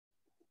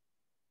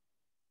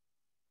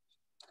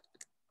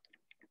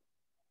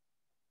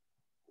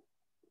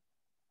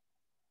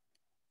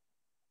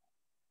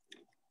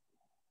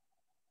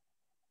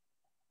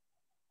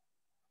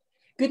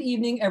Good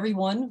evening,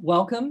 everyone.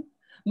 Welcome.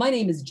 My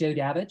name is Joe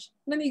Davidge,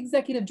 and I'm the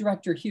Executive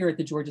Director here at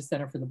the Georgia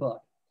Center for the Book.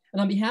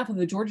 And on behalf of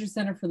the Georgia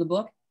Center for the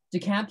Book,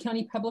 DeKalb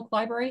County Public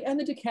Library, and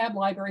the DeKalb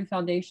Library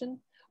Foundation,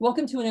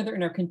 welcome to another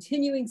in our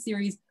continuing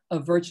series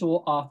of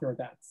virtual author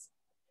events.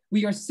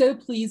 We are so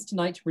pleased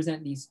tonight to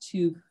present these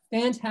two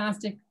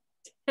fantastic,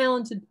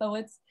 talented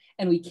poets,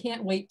 and we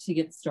can't wait to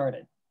get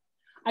started.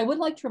 I would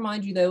like to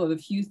remind you, though, of a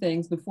few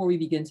things before we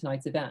begin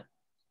tonight's event.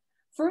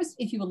 First,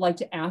 if you would like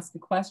to ask a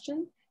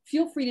question,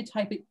 feel free to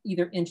type it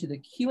either into the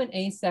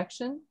Q&A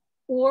section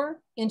or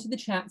into the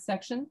chat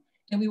section,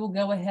 and we will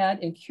go ahead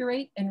and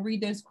curate and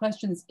read those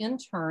questions in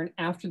turn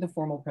after the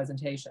formal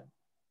presentation.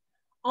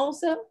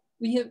 Also,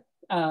 we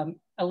have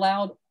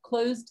allowed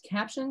closed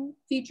caption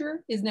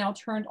feature is now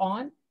turned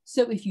on.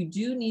 So if you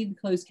do need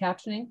closed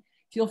captioning,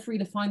 feel free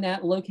to find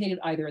that located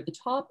either at the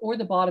top or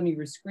the bottom of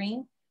your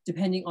screen,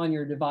 depending on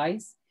your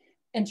device,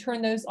 and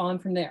turn those on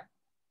from there.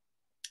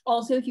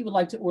 Also, if you would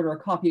like to order a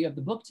copy of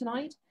the book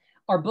tonight,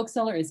 our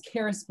bookseller is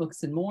Karis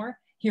Books and More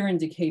here in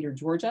Decatur,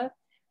 Georgia,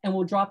 and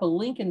we'll drop a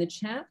link in the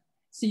chat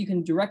so you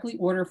can directly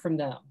order from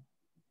them.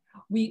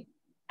 We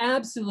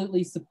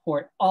absolutely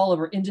support all of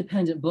our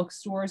independent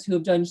bookstores who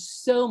have done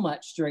so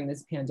much during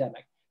this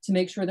pandemic to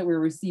make sure that we're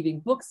receiving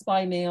books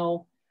by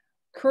mail,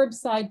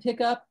 curbside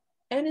pickup,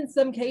 and in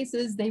some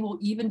cases, they will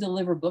even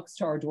deliver books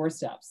to our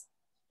doorsteps.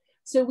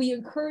 So we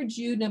encourage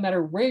you, no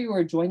matter where you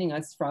are joining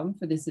us from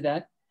for this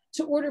event,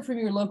 to order from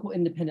your local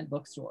independent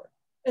bookstore,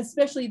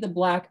 especially the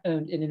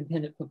Black-owned and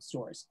independent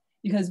bookstores,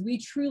 because we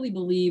truly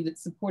believe that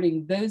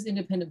supporting those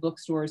independent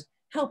bookstores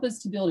help us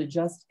to build a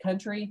just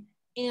country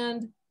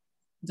and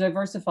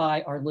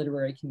diversify our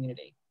literary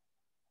community.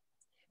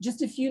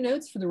 Just a few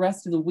notes for the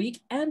rest of the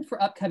week and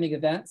for upcoming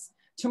events.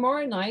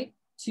 Tomorrow night,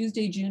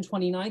 Tuesday, June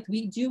 29th,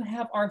 we do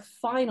have our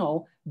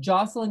final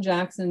Jocelyn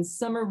Jackson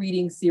Summer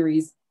Reading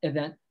Series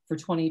event for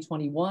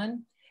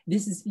 2021.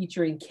 This is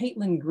featuring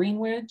Caitlin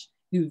Greenwich,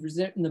 who's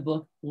written the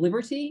book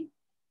Liberty,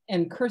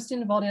 and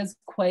Kirsten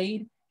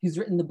Valdez-Quaid, who's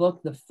written the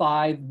book The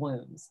Five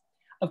Wounds.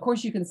 Of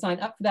course, you can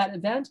sign up for that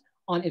event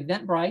on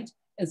Eventbrite,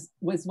 as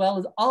well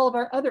as all of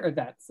our other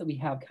events that we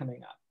have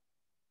coming up.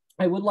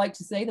 I would like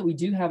to say that we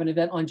do have an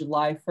event on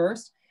July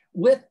 1st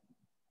with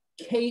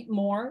Kate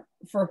Moore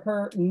for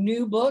her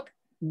new book,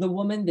 The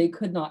Woman They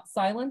Could Not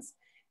Silence.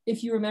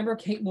 If you remember,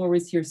 Kate Moore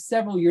was here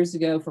several years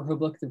ago for her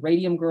book, The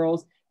Radium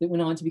Girls, that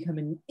went on to become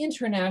an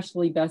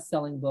internationally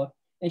best-selling book.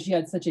 And she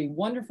had such a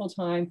wonderful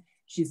time.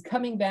 She's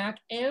coming back.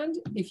 And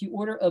if you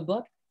order a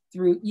book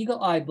through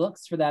Eagle Eye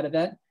Books for that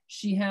event,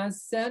 she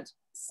has sent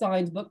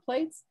signed book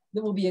plates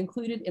that will be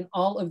included in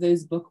all of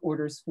those book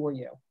orders for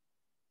you.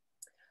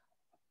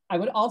 I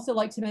would also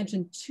like to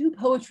mention two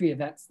poetry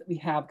events that we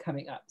have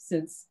coming up,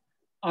 since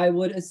I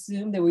would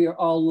assume that we are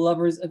all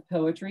lovers of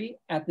poetry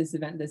at this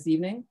event this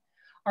evening.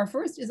 Our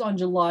first is on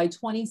July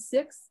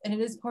 26th, and it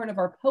is part of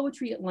our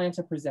Poetry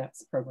Atlanta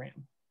Presents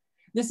program.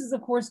 This is,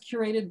 of course,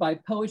 curated by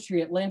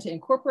Poetry Atlanta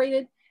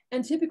Incorporated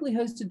and typically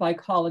hosted by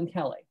Colin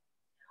Kelly.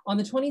 On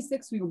the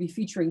 26th, we will be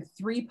featuring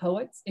three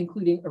poets,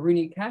 including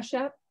Aruni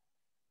Kashyap,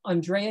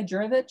 Andrea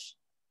Jurovich,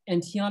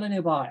 and Tiana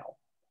Nobile.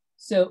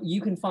 So you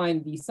can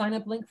find the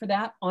sign-up link for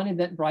that on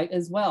Eventbrite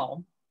as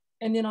well.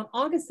 And then on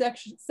August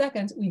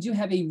 2nd, we do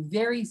have a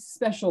very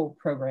special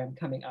program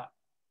coming up.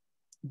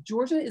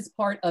 Georgia is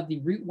part of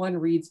the Route 1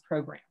 Reads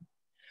program.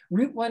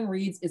 Route 1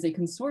 Reads is a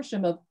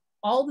consortium of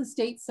all the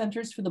state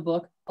centers for the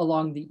book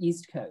along the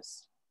East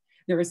Coast.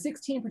 There are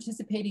 16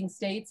 participating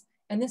states,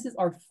 and this is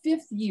our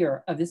 5th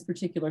year of this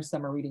particular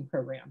summer reading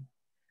program.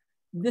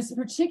 This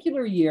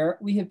particular year,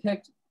 we have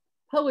picked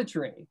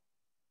poetry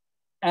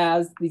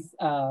as these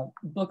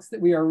books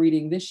that we are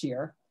reading this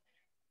year.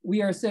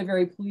 We are so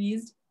very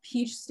pleased.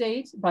 Peach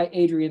State by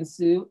Adrian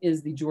Sue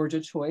is the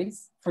Georgia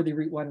choice for the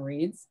Route 1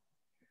 Reads.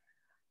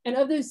 And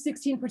of those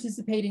 16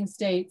 participating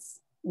states,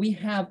 we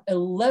have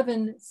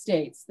 11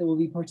 states that will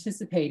be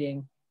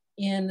participating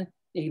in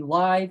a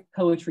live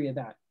poetry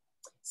event.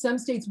 Some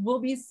states will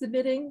be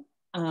submitting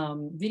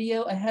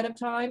video ahead of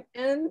time,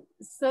 and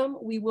some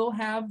we will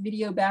have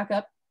video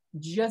backup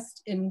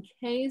just in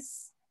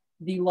case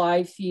the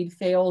live feed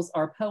fails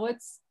our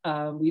poets.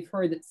 We've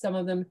heard that some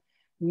of them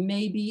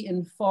may be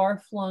in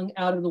far-flung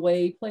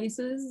out-of-the-way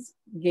places,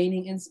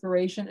 gaining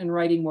inspiration and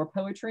writing more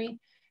poetry.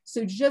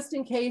 So just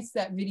in case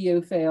that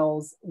video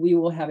fails, we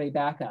will have a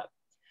backup.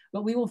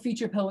 But we will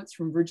feature poets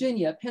from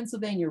Virginia,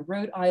 Pennsylvania,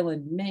 Rhode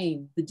Island,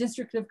 Maine, the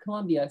District of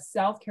Columbia,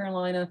 South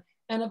Carolina,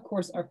 and of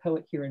course, our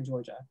poet here in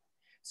Georgia.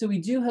 So we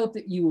do hope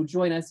that you will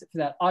join us for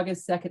that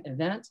August 2nd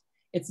event.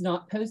 It's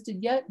not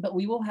posted yet, but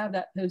we will have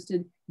that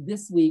posted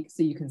this week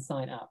so you can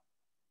sign up.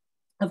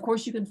 Of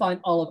course, you can find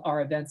all of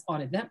our events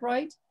on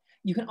Eventbrite.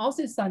 You can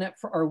also sign up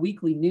for our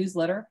weekly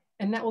newsletter,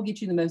 and that will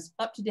get you the most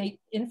up-to-date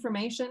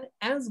information,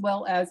 as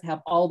well as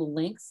have all the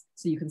links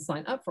so you can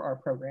sign up for our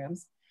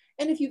programs.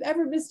 And if you've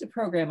ever missed a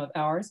program of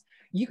ours,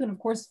 you can of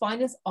course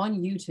find us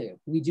on YouTube.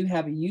 We do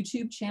have a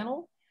YouTube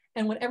channel,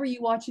 and whenever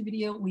you watch a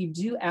video, we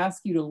do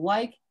ask you to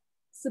like,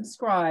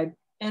 subscribe,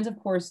 and of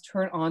course,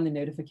 turn on the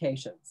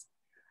notifications.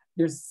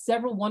 There's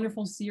several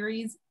wonderful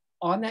series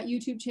on that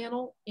YouTube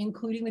channel,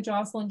 including the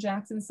Jocelyn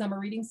Jackson Summer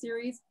Reading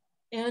Series,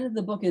 and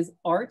the book is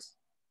art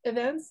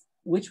events,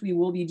 which we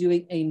will be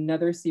doing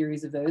another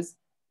series of those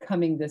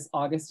coming this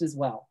August as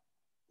well.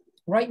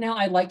 Right now,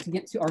 I'd like to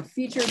get to our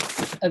featured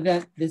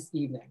event this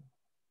evening.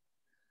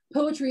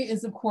 Poetry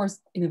is, of course,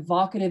 an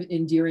evocative,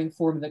 endearing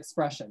form of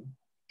expression,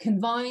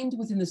 confined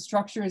within the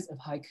structures of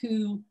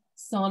haiku,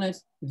 sonnet,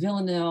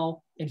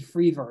 villanelle, and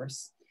free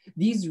verse.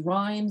 These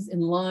rhymes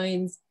and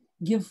lines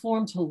give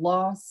form to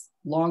loss,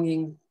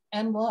 longing,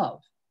 and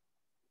love.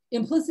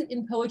 Implicit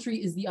in poetry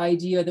is the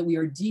idea that we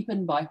are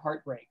deepened by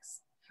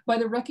heartbreaks, by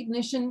the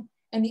recognition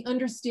and the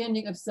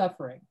understanding of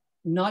suffering,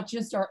 not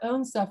just our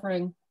own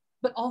suffering,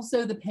 but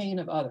also the pain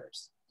of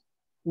others.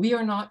 We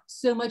are not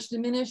so much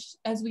diminished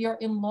as we are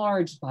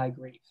enlarged by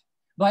grief,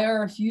 by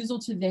our refusal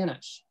to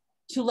vanish,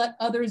 to let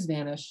others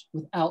vanish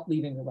without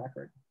leaving a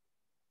record.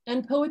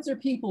 And poets are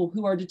people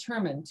who are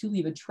determined to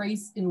leave a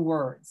trace in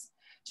words,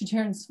 to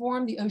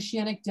transform the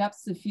oceanic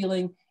depths of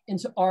feeling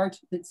into art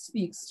that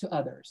speaks to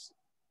others.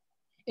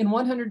 In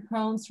 100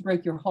 Poems to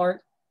Break Your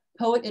Heart,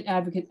 poet and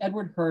advocate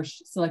Edward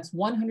Hirsch selects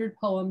 100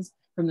 poems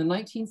from the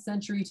 19th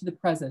century to the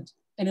present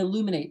and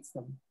illuminates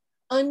them,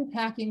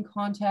 unpacking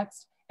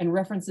context and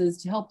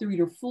references to help the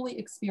reader fully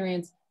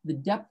experience the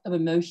depth of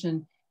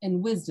emotion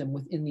and wisdom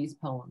within these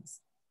poems.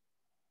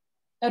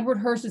 Edward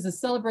Hirsch is a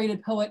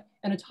celebrated poet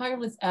and a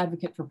tireless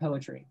advocate for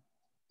poetry.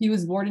 He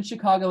was born in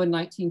Chicago in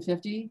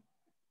 1950,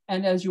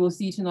 and as you will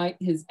see tonight,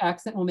 his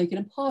accent will make it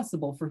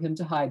impossible for him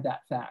to hide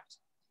that fact.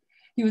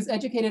 He was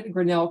educated at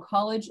Grinnell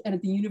College and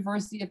at the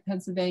University of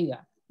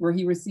Pennsylvania, where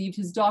he received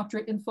his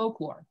doctorate in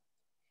folklore.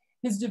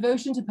 His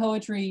devotion to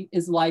poetry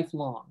is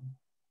lifelong.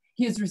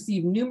 He has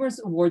received numerous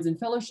awards and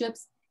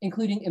fellowships,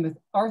 including a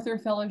MacArthur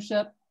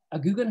Fellowship, a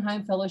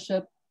Guggenheim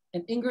Fellowship,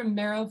 an Ingram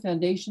Merrill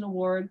Foundation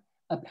Award,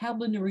 a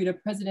Pablo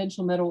Neruda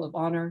Presidential Medal of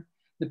Honor,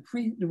 the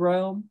Prix de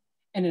Rome,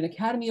 and an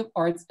Academy of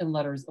Arts and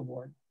Letters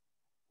Award.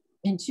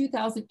 In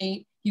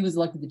 2008, he was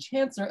elected the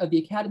Chancellor of the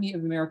Academy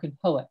of American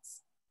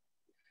Poets.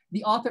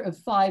 The author of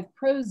 5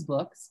 prose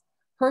books,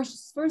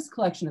 Hirsch's first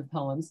collection of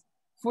poems,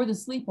 For the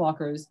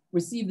Sleepwalkers,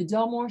 received the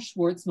Delmore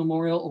Schwartz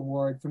Memorial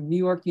Award from New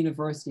York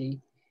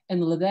University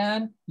and the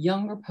Lavan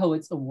Younger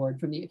Poets Award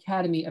from the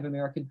Academy of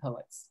American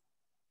Poets.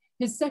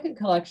 His second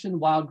collection,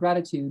 Wild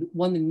Gratitude,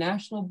 won the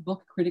National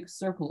Book Critics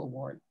Circle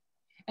Award.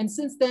 And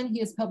since then, he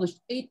has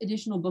published 8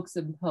 additional books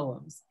of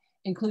poems,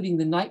 including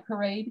The Night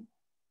Parade,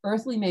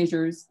 Earthly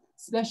Measures,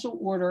 Special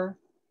Order,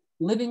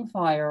 Living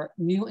Fire,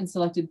 New and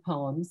Selected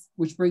Poems,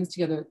 which brings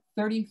together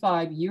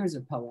 35 years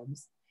of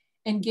poems,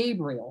 and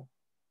Gabriel,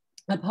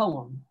 a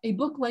poem, a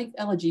book-length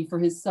elegy for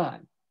his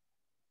son.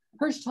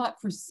 Hirsch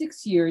taught for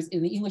 6 years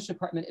in the English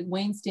department at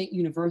Wayne State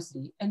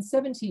University and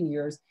 17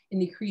 years in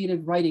the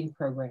creative writing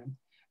program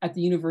at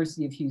the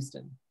University of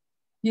Houston.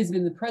 He has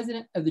been the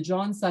president of the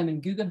John Simon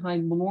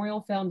Guggenheim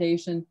Memorial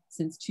Foundation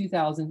since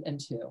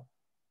 2002.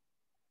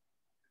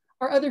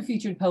 Our other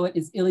featured poet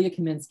is Ilya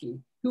Kaminsky,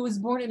 who was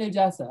born in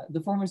Odessa,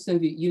 the former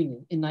Soviet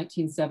Union, in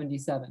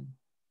 1977,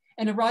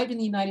 and arrived in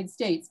the United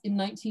States in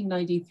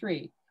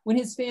 1993, when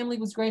his family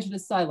was granted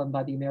asylum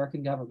by the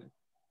American government.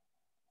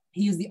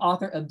 He is the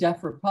author of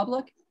Deaf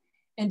Republic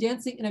and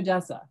Dancing in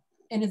Odessa,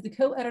 and is the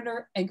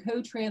co-editor and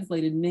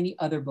co-translated many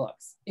other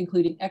books,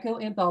 including Echo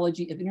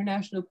Anthology of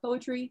International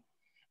Poetry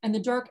and The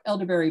Dark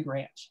Elderberry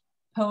Branch,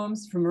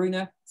 Poems from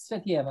Marina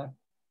Tsvetieva.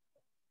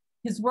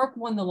 His work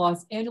won the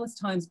Los Angeles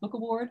Times Book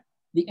Award,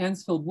 the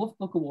Ansfield Wolf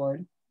Book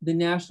Award, the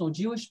National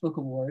Jewish Book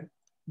Award,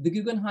 the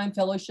Guggenheim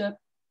Fellowship,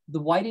 the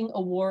Whiting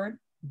Award,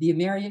 the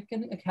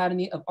American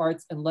Academy of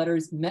Arts and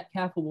Letters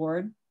Metcalf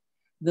Award,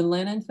 the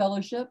Lannan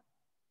Fellowship,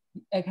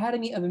 the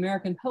Academy of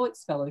American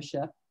Poets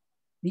Fellowship,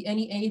 the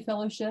NEA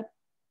Fellowship,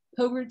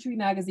 Poetry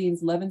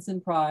Magazine's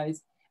Levinson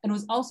Prize, and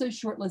was also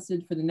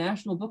shortlisted for the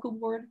National Book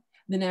Award,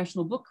 the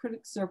National Book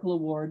Critics Circle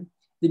Award,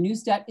 the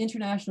Neustadt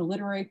International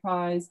Literary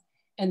Prize,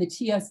 and the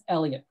T.S.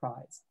 Eliot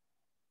Prize.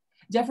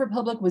 Deaf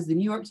Republic was the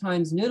New York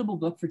Times notable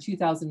book for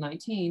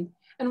 2019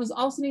 and was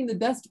also named the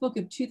best book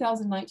of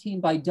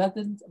 2019 by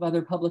dozens of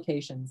other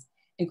publications,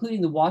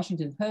 including the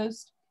Washington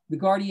Post, the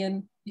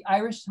Guardian, the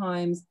Irish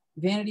Times,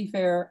 Vanity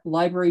Fair,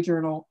 Library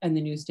Journal, and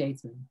the New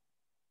Statesman.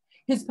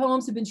 His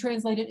poems have been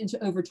translated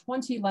into over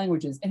 20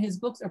 languages, and his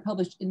books are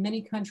published in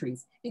many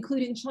countries,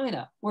 including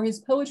China, where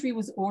his poetry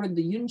was awarded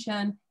the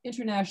Yunqian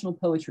International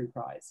Poetry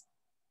Prize.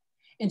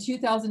 In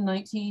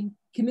 2019,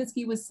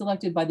 Kaminsky was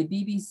selected by the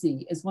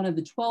BBC as one of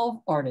the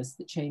 12 artists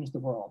that changed the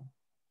world.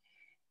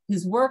 He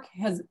has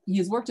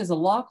worked as a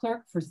law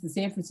clerk for the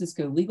San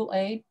Francisco Legal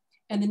Aid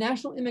and the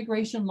National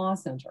Immigration Law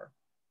Center.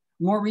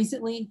 More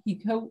recently,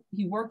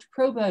 he worked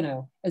pro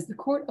bono as the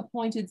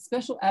court-appointed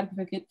special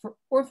advocate for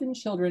orphan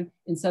children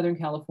in Southern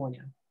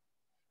California.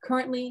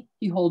 Currently,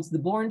 he holds the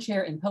Bourne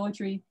Chair in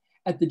Poetry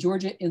at the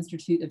Georgia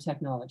Institute of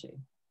Technology.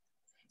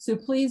 So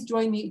please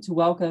join me to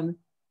welcome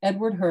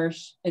Edward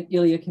Hirsch and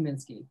Ilya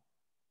Kaminsky.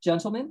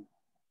 Gentlemen.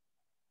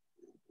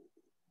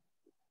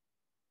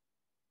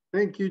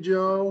 Thank you,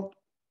 Joe.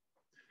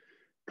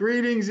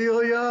 Greetings,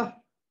 Ilya.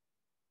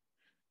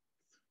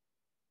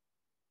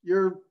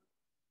 You're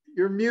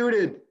You're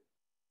muted.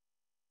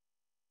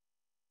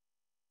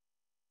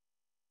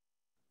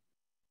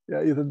 Yeah,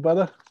 is it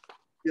better?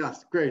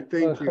 Yes, great,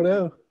 thank you.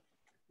 Hello.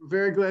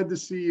 Very glad to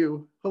see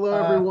you. Hello,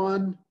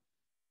 everyone.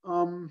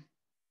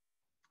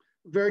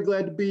 Very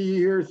glad to be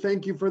here.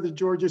 Thank you for the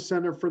Georgia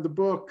Center for the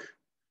Book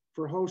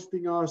for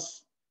hosting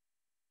us.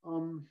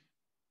 I'm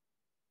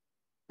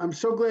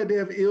so glad to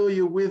have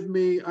Ilya with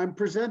me. I'm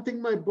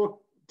presenting my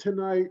book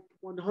tonight,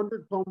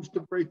 100 Poems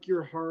to Break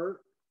Your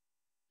Heart.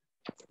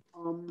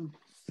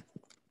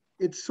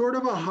 It's sort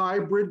of a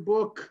hybrid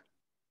book.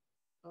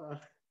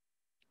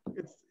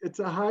 It's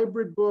a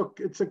hybrid book.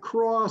 It's a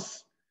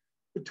cross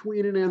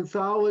between an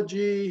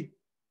anthology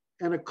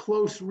and a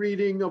close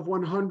reading of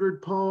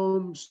 100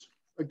 poems,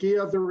 a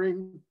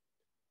gathering.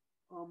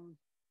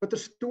 But the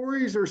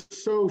stories are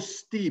so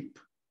steep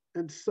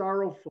and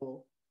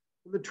sorrowful,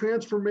 and the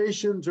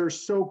transformations are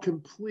so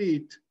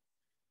complete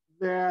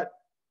that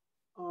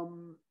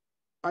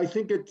I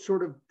think it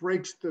sort of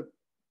breaks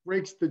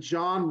the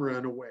genre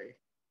in a way.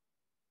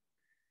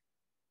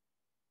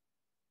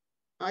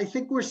 I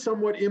think we're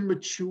somewhat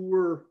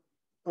immature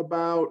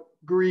about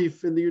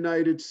grief in the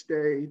United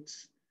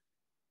States.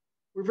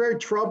 We're very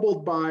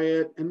troubled by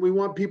it, and we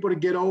want people to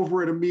get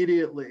over it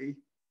immediately.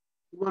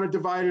 We want to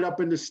divide it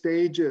up into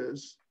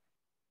stages,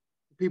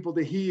 people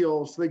to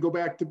heal so they go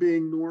back to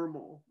being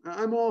normal.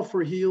 I'm all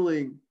for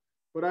healing,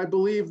 but I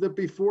believe that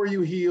before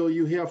you heal,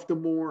 you have to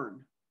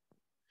mourn.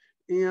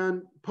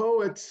 And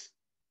poets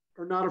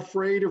are not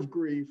afraid of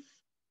grief.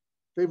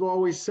 They've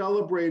always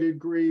celebrated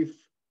grief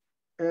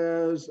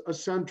as a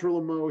central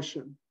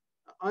emotion.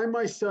 I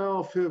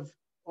myself have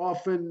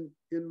often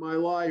in my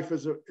life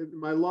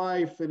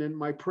and in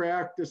my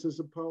practice as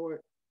a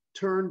poet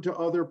turned to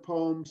other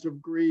poems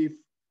of grief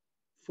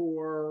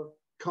for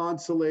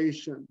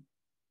consolation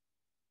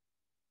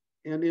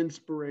and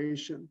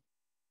inspiration.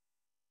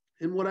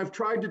 And what I've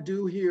tried to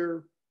do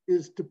here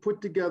is to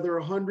put together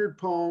 100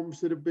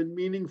 poems that have been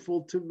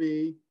meaningful to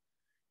me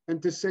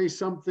and to say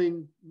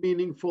something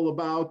meaningful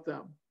about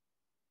them.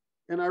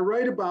 And I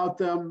write about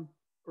them,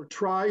 or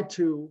try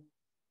to,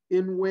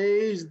 in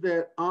ways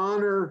that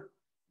honor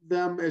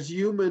them as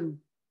human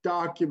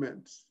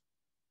documents,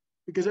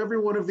 because every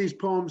one of these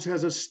poems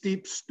has a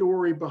steep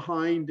story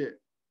behind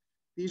it.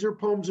 These are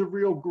poems of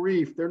real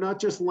grief. They're not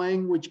just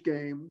language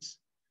games.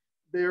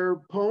 They're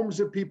poems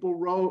that people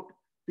wrote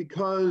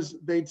because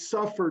they'd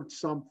suffered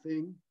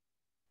something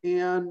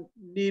and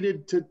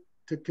needed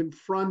to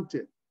confront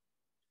it.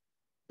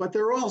 But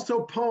they're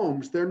also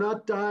poems. They're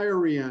not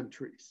diary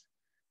entries.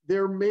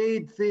 They're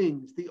made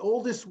things. The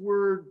oldest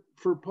word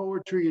for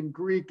poetry in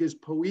Greek is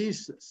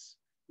poesis,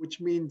 which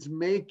means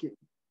making.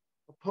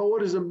 A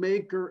poet is a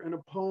maker and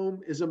a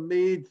poem is a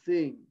made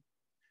thing.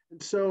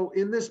 And so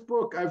in this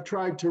book, I've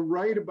tried to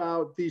write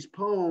about these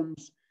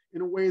poems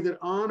in a way that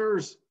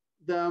honors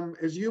them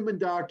as human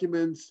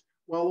documents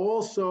while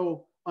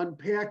also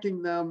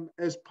unpacking them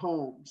as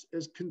poems,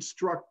 as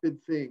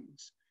constructed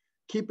things,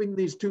 keeping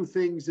these two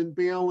things in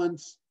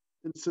balance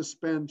and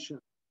suspension.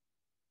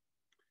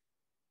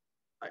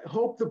 I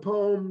hope the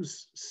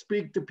poems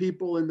speak to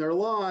people in their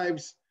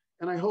lives,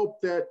 and I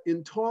hope that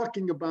in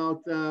talking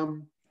about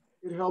them,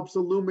 it helps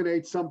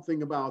illuminate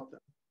something about them.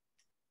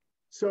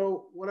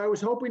 So what I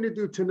was hoping to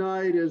do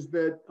tonight is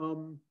that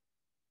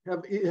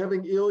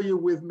having Ilya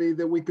with me,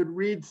 that we could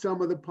read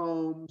some of the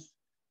poems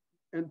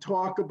and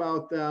talk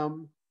about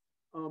them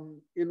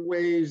in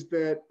ways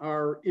that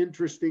are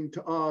interesting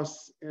to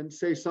us and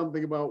say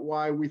something about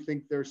why we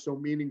think they're so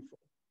meaningful.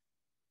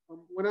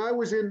 When I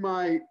was in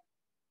my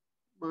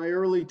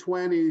early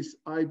 20s,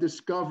 I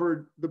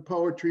discovered the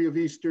poetry of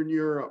Eastern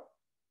Europe.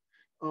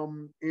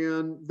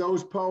 And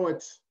those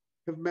poets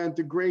have meant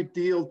a great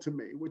deal to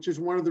me, which is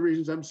one of the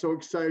reasons I'm so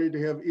excited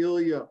to have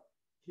Ilya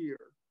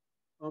here,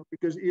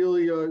 because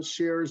Ilya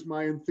shares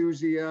my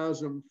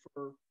enthusiasm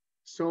for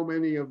so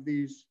many of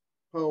these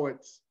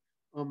poets.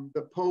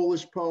 The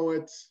Polish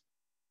poets,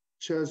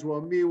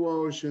 Czesław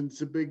Miłosz and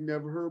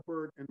Zbigniew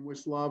Herbert and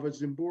Wisława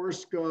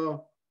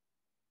Szymborska,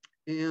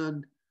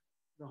 and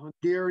the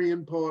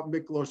Hungarian poet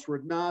Miklos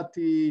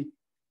Radnati,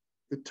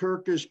 the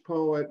Turkish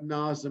poet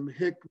Nazım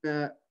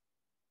Hikmet,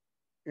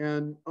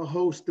 and a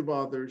host of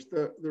others,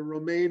 the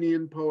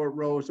Romanian poet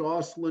Rose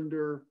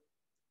Oslander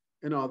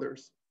and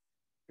others,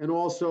 and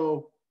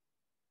also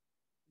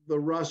the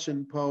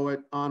Russian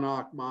poet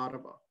Anna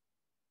Akhmatova.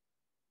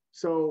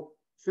 So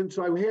since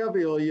I have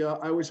Ilya,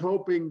 I was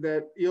hoping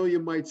that Ilya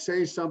might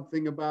say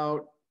something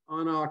about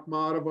Anna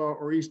Akhmatova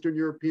or Eastern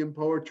European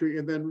poetry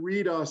and then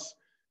read us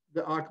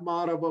the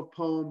Akhmatova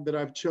poem that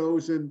I've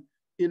chosen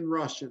in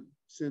Russian,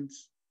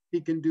 since he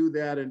can do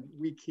that and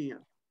we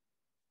can't.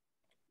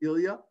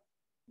 Ilya?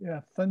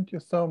 Yeah, thank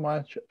you so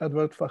much,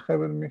 Edward, for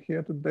having me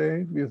here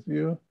today with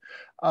you.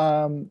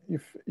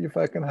 If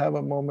I can have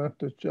a moment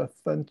to just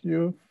thank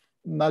you,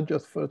 not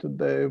just for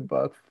today,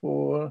 but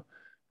for,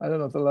 I don't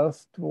know, the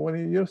last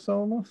 20 years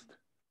almost.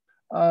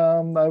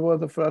 I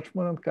was a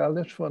freshman in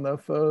college when I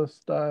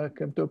first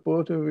came to a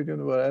poetry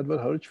reading where Edward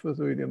Hirsch was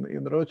reading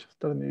in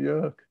Rochester, New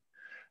York.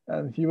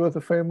 And he was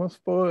a famous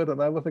poet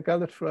and I was a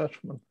college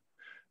freshman.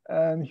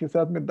 And he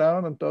sat me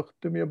down and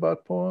talked to me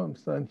about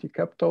poems, and he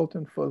kept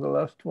talking for the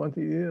last 20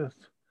 years.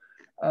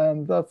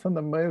 And that's an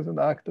amazing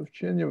act of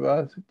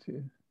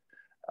generosity.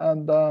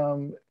 And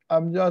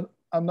I'm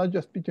not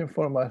just speaking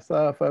for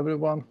myself.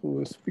 Everyone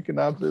who is picking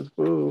up this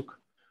book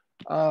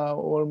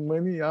or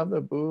many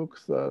other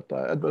books that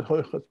Edward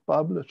Hirsch has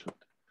published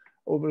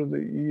over the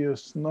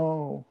years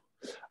know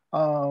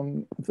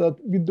that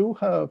we do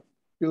have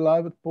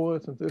beloved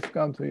poets in this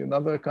country and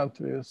other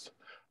countries,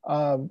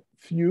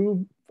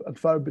 few and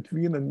far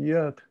between, and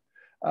yet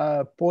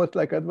poets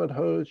like Edward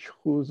Hirsch,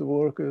 whose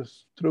work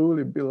is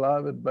truly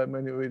beloved by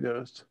many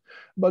readers.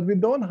 But we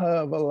don't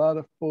have a lot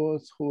of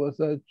poets who are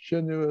that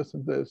generous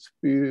in their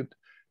spirit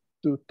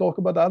to talk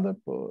about other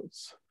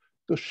poets,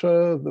 to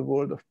share the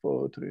word of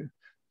poetry,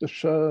 to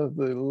share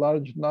the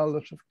large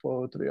knowledge of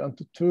poetry, and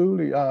to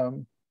truly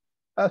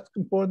ask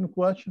important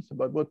questions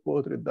about what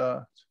poetry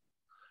does.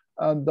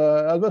 And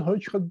Edward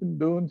Hirsch has been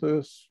doing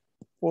this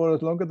for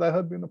as long as I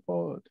have been a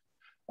poet.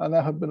 And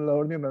I have been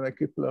learning and I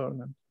keep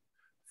learning.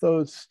 So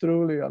it's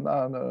truly an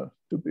honor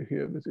to be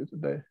here with you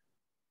today.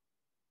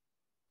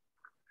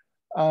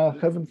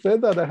 Having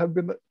said that, I have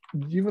been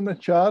given a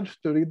charge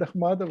to read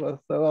Akhmatova,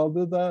 so I'll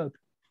do that.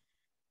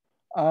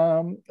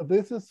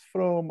 This is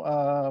from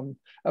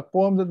a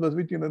poem that was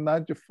written in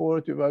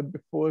 1940, right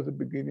before the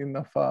beginning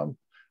of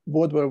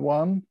World War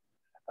I,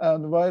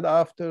 and right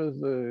after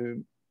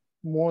the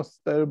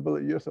most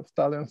terrible years of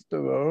Stalin's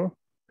terror.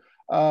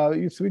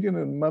 It's written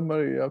in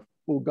memory of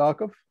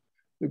Bulgakov,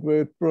 the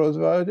great prose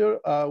writer,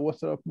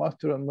 author of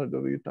Master and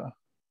Margarita.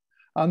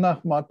 Anna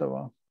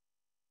Akhmatova,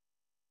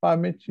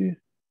 памяти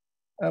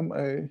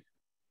М.А.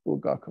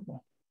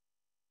 Булгакова.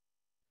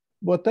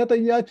 Вот это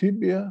я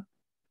тебе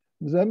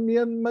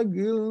взамен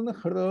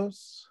могильных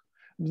роз,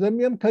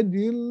 взамен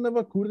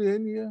кадильного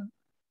курения.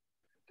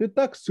 Ты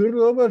так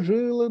сурово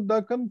жил,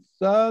 до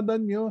конца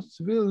донес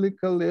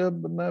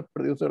великолепное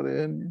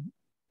презрение.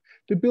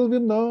 Ты пил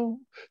вино,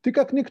 ты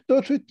как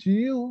никто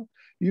шутил,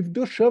 и в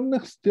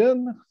душевных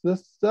стенах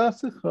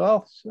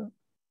засыхался.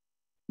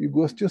 И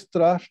гостью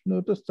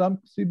страшную ты сам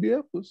к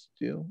себе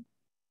пустил.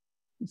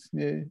 И с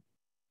ней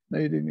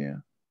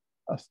наедине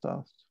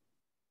остался.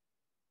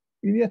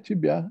 И нет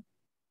тебя,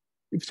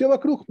 и все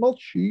вокруг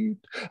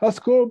молчит о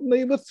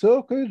скорбной и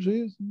высокой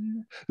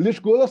жизни.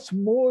 Лишь голос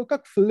мой,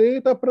 как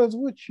флейта,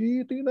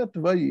 прозвучит и на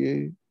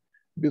твоей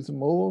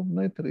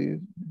безмолвной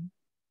тризне.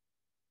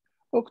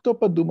 О, кто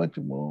подумать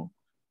мог,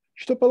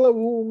 что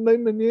полоумной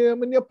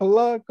мне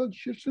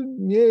плакальще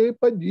сильнее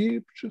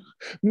погибших,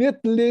 мне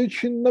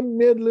тлеющий на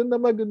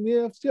медленном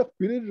огне всех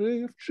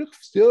переживших,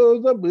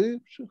 все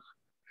забывших,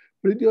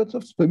 придется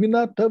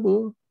вспоминать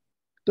того,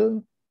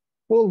 кто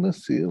полный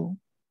сил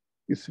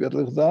и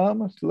светлых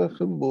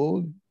замыслах и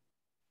воли,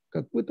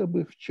 как будто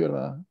бы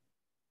вчера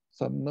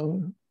со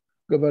мной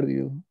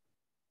говорил,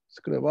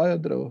 скрывая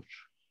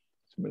дрожь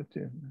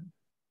смертельной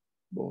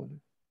боли.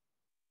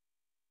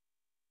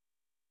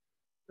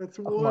 That's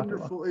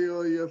wonderful,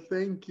 Ilya.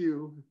 Thank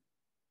you.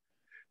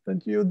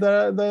 Thank you.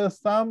 There's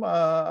some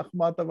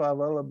Akhmatova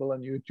available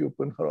on YouTube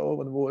in her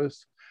own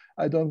voice.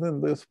 I don't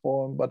think this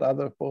poem, but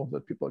other poems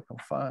that people can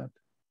find.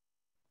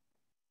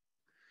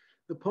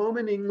 The poem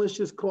in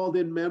English is called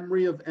In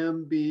Memory of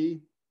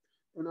M.B.,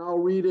 and I'll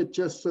read it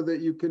just so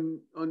that you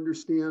can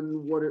understand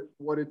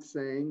what it's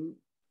saying.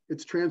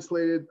 It's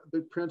translated,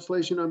 the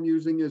translation I'm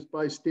using is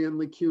by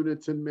Stanley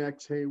Kunitz and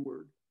Max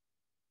Hayward.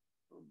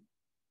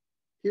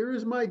 Here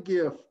is my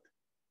gift,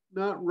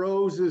 not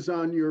roses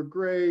on your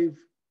grave,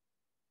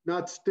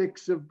 not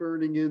sticks of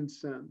burning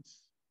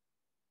incense.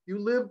 You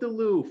lived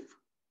aloof,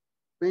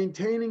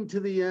 maintaining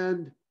to the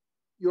end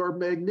your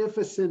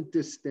magnificent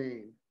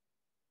disdain.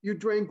 You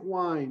drank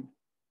wine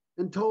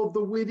and told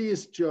the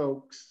wittiest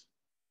jokes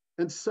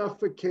and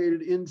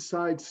suffocated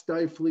inside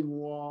stifling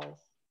walls.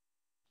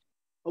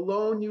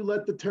 Alone, you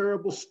let the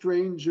terrible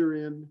stranger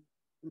in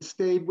and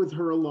stayed with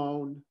her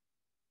alone.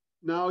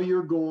 Now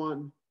you're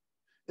gone,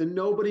 and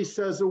nobody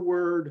says a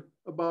word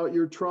about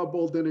your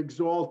troubled and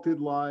exalted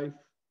life.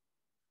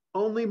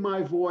 Only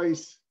my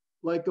voice,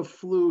 like a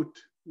flute,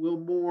 will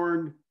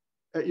mourn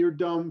at your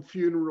dumb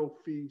funeral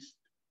feast.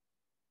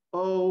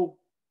 Oh,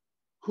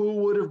 who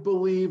would have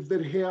believed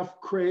that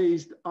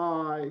half-crazed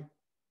I,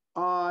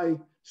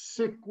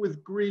 sick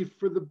with grief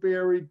for the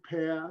buried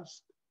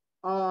past,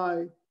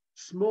 I,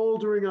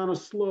 smoldering on a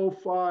slow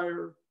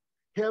fire,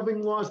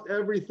 having lost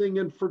everything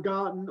and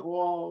forgotten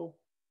all,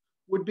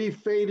 would be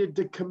fated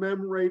to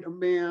commemorate a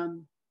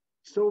man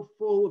so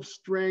full of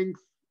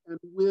strength and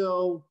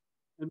will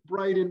and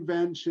bright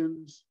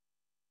inventions,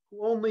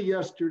 who only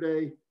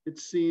yesterday, it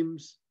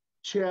seems,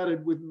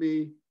 chatted with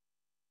me,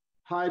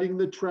 hiding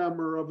the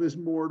tremor of his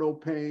mortal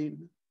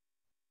pain.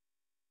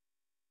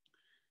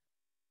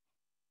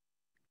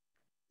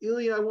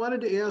 Ilya, I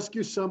wanted to ask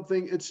you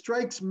something. It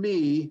strikes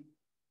me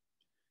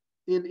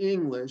in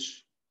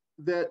English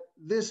that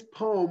this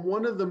poem,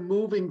 one of the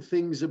moving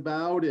things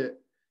about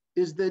it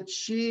is that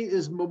she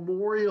is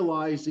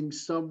memorializing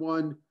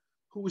someone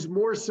who's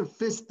more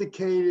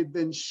sophisticated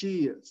than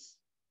she is,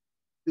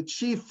 that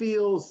she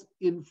feels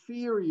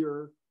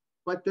inferior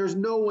but there's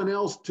no one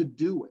else to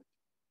do it.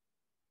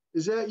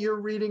 Is that your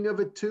reading of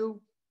it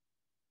too?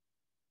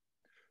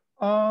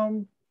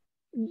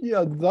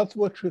 Yeah, that's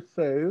what she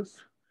says.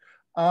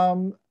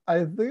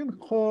 I think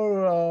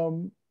her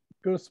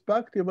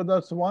perspective, but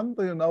that's one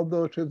thing,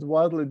 although she's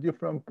widely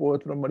different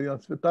poet from Marina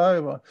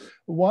Tsvetaeva,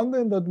 one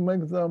thing that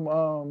makes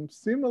them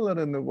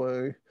similar in a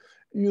way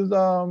is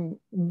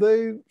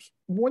they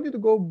wanted to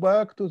go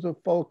back to the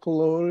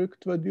folkloric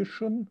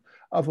tradition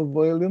of a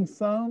violin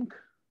song.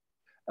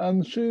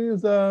 And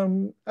she's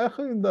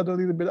echoing that a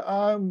little bit.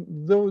 I'm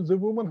the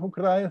woman who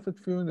cries at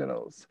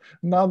funerals,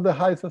 not the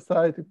high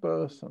society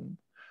person.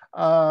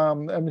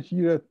 I'm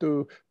here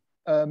to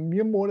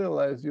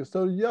memorialize you.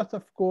 So yes,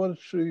 of course,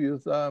 she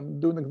is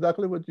doing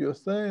exactly what you're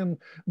saying,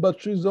 but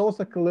she's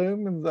also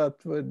claiming that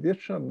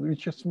tradition,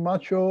 which is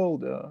much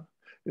older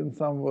in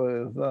some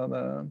ways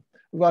than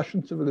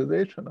Russian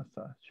civilization as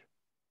such.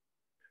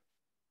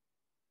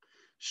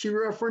 She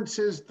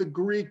references the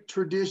Greek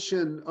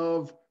tradition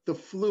of the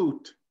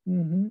flute,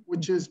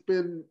 which has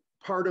been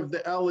part of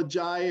the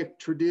elegiac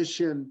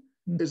tradition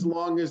as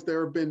long as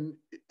there have been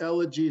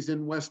elegies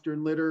in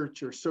Western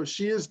literature. So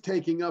she is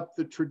taking up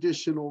the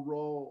traditional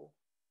role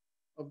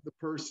of the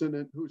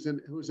person who's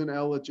an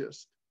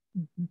elegist.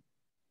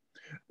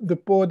 The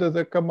poet as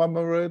a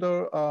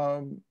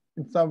commemorator,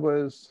 in some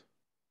ways,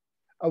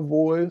 a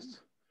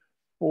voice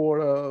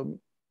for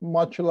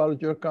much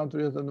larger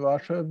countries than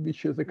Russia,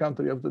 which is the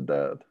country of the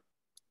dead.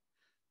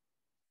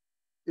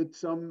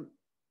 It's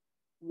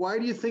why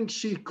do you think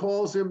she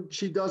calls him?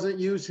 She doesn't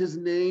use his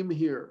name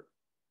here.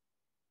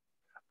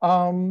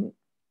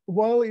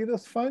 Well, it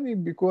is funny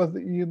because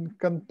in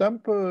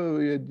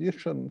contemporary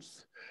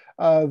editions,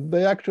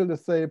 they actually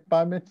say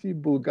Pameti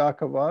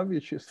Bulgakova,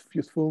 which is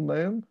his full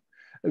name,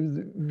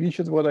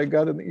 which is what I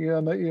got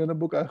in a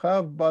book I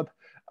have. But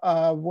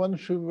when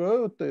she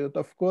wrote it,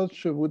 of course,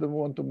 she wouldn't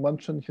want to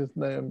mention his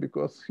name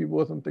because he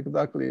wasn't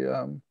exactly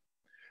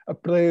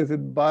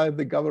appraised by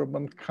the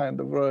government kind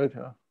of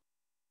writer.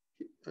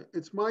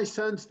 It's my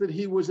sense that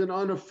he was an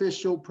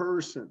unofficial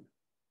person.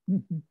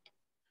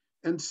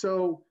 And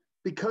so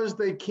because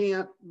they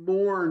can't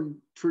mourn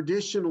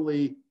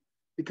traditionally,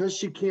 because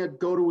she can't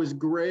go to his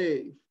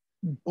grave,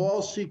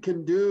 all she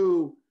can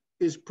do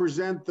is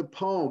present the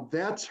poem.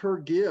 That's her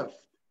gift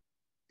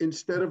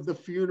instead of the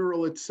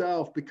funeral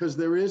itself, because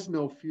there is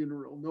no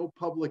funeral, no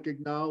public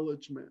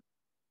acknowledgement.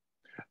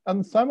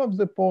 And some of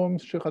the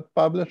poems she had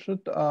published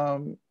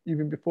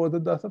even before the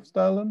death of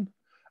Stalin,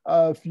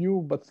 a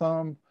few, but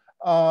some,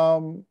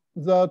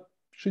 that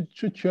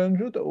she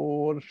changed it,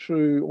 or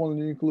she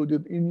only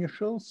included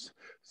initials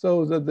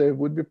so that they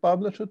would be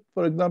published.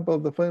 For example,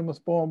 the famous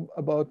poem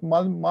about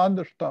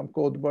Mandelstam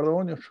called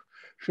Voronezh,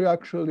 she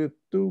actually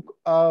took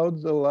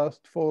out the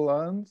last 4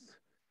 lines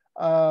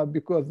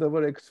because they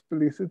were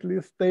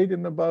explicitly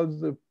stating about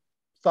the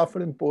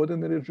suffering poet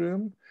in the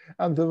regime,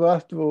 and the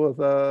rest was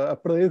a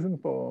praising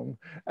poem.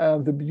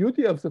 And the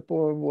beauty of the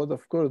poem was,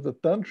 of course, the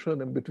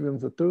tension in between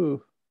the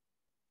two.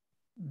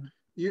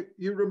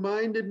 You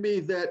reminded me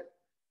that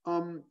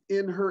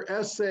in her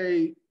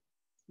essay,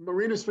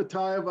 Marina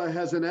Tsvetaeva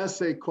has an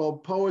essay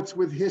called Poets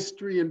with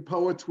History and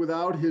Poets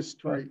Without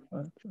History.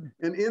 Right.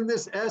 And in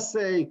this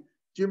essay, do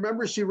you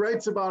remember she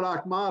writes about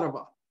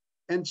Akhmatova?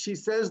 And she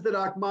says that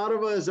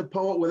Akhmatova is a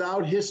poet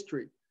without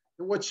history.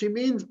 And what she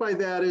means by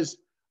that is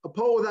a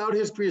poet without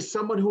history is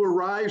someone who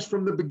arrives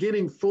from the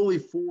beginning fully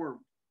formed.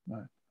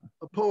 Right.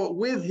 A poet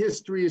with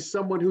history is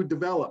someone who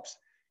develops.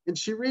 And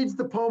she reads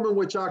the poem in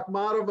which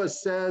Akhmatova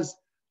says,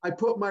 I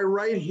put my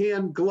right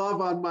hand glove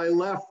on my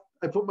left,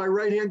 I put my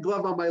right hand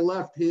glove on my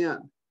left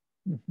hand.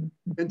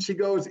 And she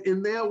goes,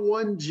 in that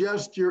one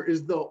gesture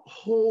is the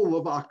whole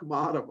of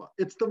Akhmatova.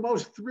 It's the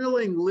most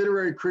thrilling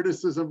literary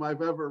criticism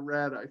I've ever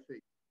read, I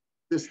think,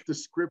 this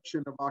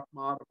description of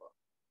Akhmatova.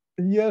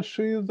 Yeah,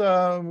 she's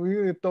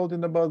really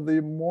talking about the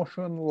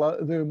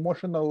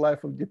emotional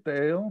life of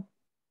detail.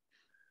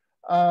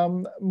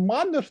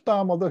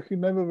 Mandelstam, although he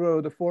never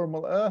wrote a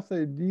formal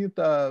essay, did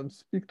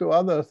speak to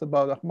others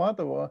about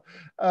Akhmatova,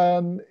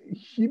 and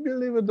he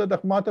believed that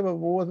Akhmatova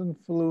was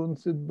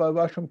influenced by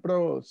Russian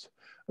prose,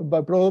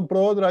 by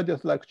prose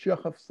writers like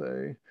Chekhov,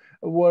 say,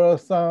 where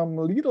some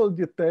little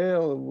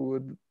detail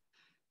would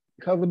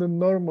have an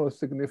enormous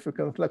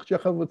significance. Like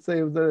Chekhov would say,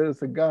 if there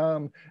is a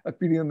gun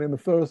appearing in the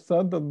first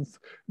sentence,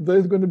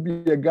 there's going to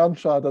be a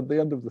gunshot at the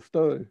end of the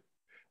story.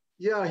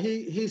 Yeah,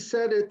 he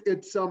said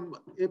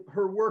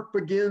her work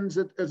begins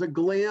as a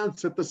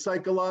glance at the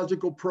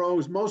psychological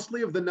prose,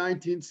 mostly of the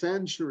 19th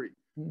century.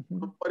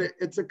 But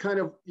it's a kind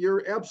of,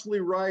 you're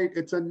absolutely right,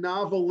 it's a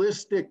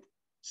novelistic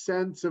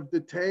sense of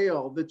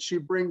detail that she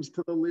brings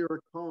to the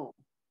lyric poem.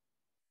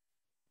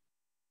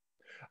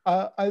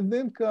 I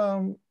think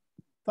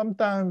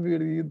sometimes we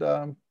read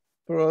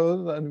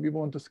prose and we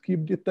want to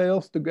skip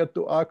details to get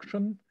to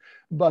action,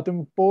 but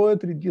in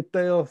poetry,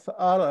 details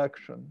are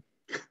action.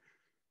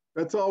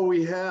 That's all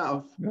we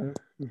have.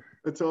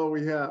 That's all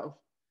we have.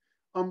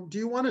 Do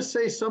you want to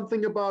say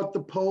something about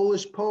the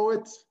Polish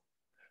poets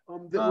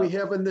that we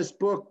have in this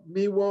book?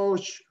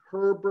 Miłosz,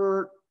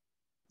 Herbert,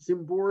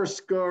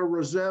 Szymborska,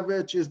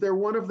 Rosevich. Is there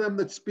one of them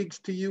that speaks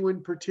to you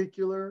in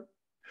particular?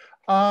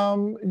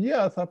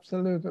 Yes,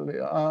 absolutely.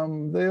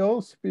 They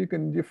all speak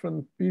in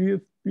different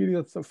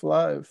periods of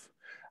life.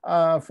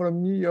 For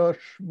me,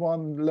 Hirsch,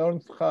 one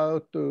learns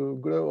how to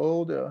grow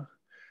older.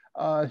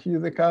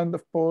 He's a kind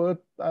of poet.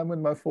 I'm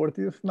in my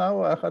 40s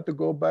now. I had to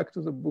go back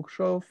to the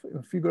bookshelf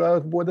and figure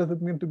out what does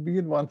it mean to be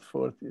in one's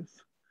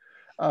 40s.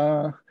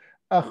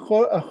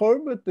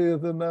 Herbert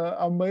is an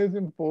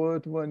amazing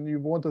poet when you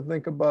want to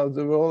think about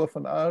the role of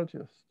an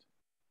artist.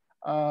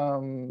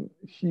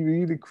 He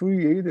really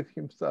created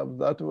himself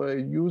that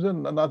way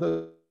using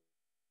another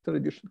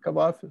tradition,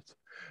 Cavafis.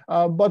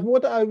 But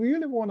what I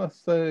really want to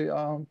say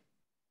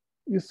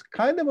is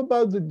kind of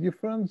about the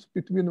difference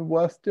between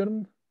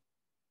Western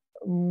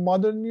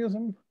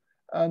modernism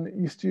and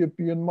East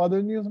European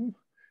modernism,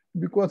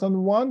 because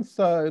on one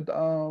side,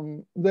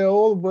 they're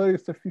all very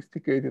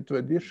sophisticated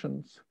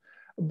traditions,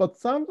 but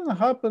something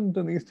happened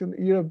in Eastern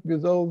Europe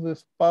with all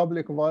this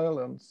public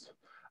violence,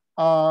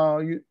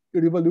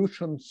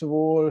 revolutions,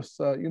 wars,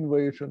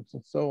 invasions,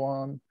 and so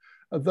on,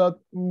 that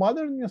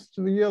modernists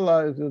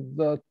realized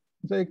that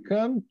they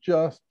can't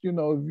just,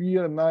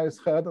 wear a nice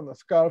hat and a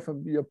scarf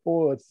and be a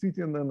poet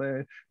sitting in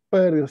a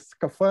Paris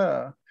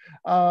cafe.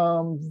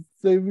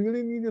 They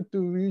really needed to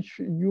reach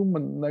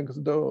human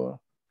next door.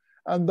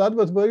 And that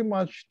was very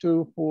much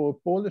true for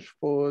Polish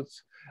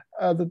poets,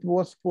 as it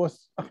was for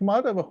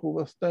Akhmatova, who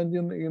was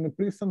standing in a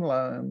prison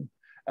line,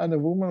 and a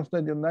woman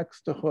standing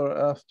next to her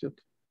asked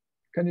it,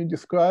 "Can you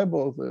describe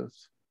all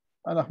this?"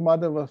 And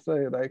Akhmatova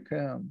said, "I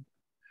can."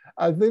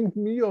 I think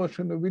Milosz,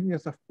 in The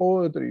Witness of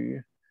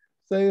Poetry,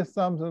 says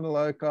something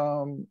like,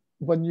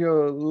 when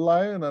you're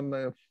lying on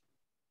the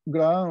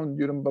ground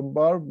during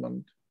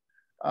bombardment,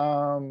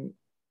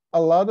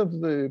 a lot of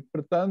the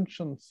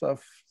pretensions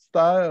of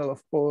style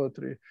of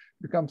poetry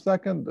become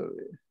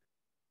secondary.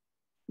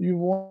 You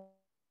want,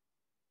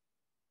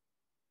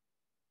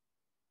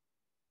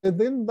 I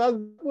think that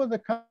was a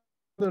kind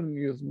of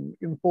modernism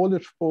in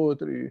Polish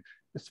poetry,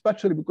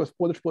 especially because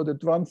Polish poetry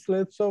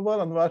translates so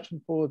well and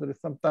Russian poetry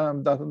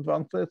sometimes doesn't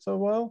translate so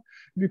well.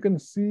 You can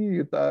see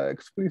it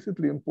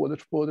explicitly in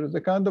Polish poetry,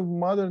 the kind of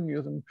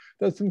modernism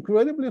that's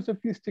incredibly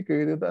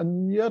sophisticated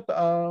and yet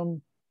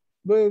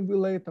very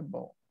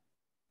relatable.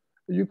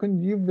 You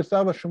can give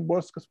Wisława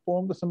Szymborska's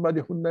poem to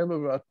somebody who never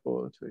read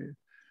poetry,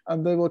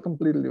 and they will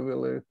completely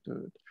relate to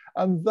it.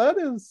 And that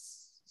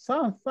is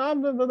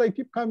something that I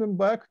keep coming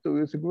back to.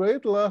 It's a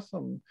great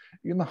lesson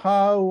in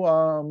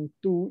how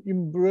to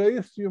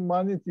embrace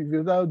humanity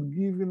without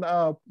giving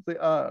up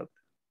the art.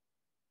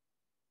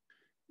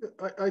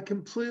 I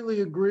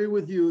completely agree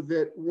with you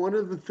that one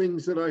of the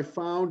things that I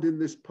found in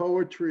this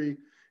poetry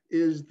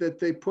is that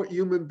they put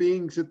human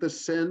beings at the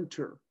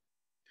center.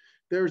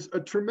 There's a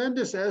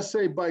tremendous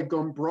essay by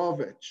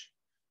Gombrowicz,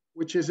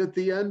 which is at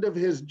the end of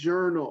his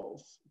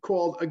journals,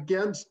 called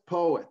Against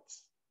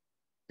Poets.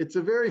 It's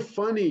a very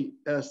funny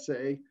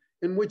essay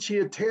in which he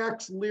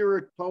attacks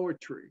lyric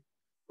poetry.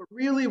 But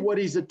really what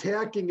he's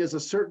attacking is a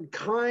certain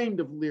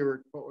kind of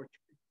lyric poetry.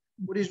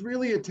 What he's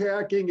really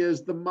attacking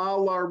is the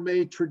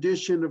Mallarmé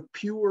tradition of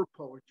pure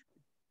poetry.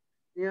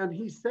 And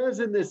he says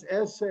in this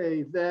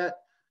essay that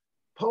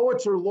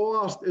poets are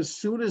lost as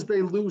soon as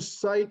they lose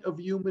sight of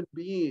human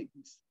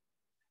beings.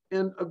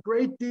 And a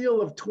great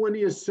deal of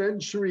 20th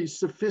century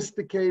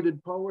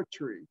sophisticated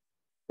poetry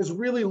has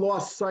really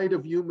lost sight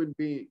of human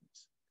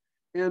beings.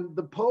 And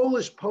the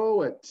Polish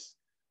poets,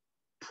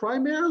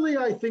 primarily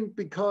I think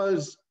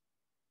because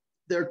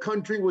their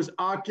country was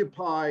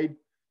occupied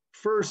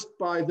first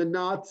by the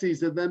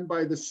Nazis and then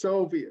by the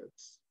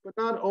Soviets, but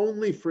not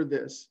only for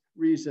this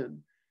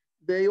reason,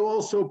 they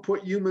also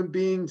put human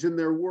beings in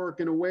their work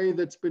in a way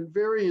that's been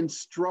very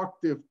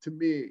instructive to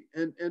me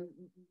and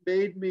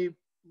made me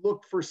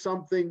look for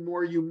something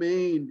more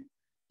humane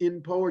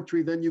in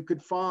poetry than you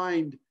could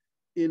find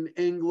in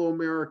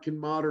Anglo-American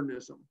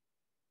modernism,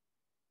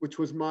 which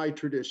was my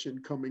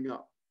tradition coming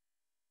up.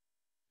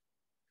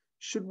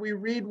 Should we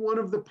read one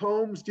of the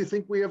poems? Do you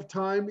think we have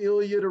time,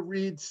 Ilya, to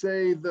read,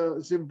 say, the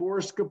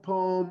Szymborska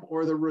poem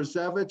or the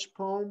Rosevich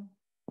poem?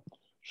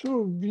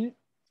 Sure.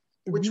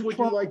 Which would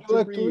you like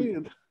to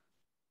read?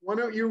 Why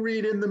don't you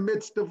read In the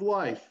Midst of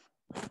Life?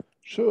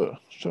 Sure,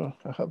 I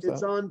have that.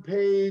 It's on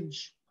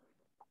page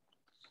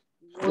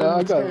 110. Yeah,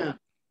 I got it.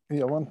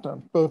 Yeah,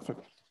 110,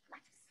 perfect.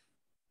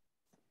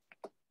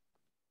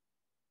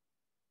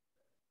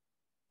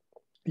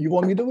 You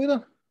want me to read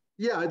it?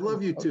 Yeah, I'd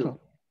love you to.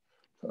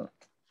 Okay.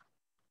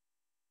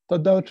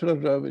 Tadeusz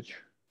Rojewicz,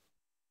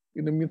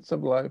 In the Midst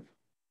of Life.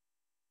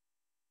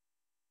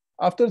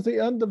 After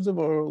the end of the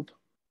world,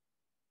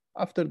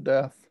 after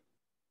death,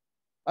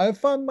 I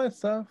found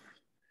myself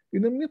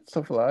in the midst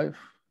of life,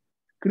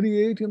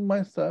 creating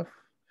myself,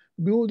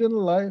 building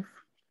life,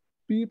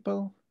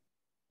 people,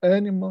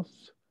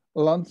 animals,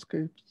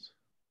 landscapes.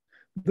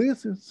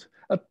 This is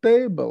a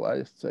table,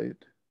 I said.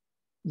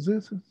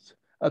 This is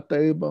a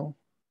table.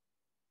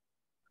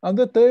 On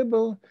the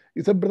table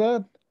is a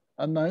bread,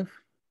 a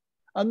knife.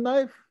 A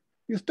knife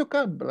is to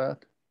cut bread.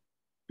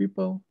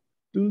 People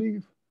to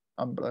live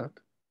on bread.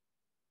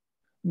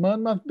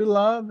 Man must be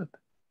loved.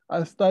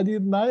 I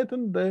studied night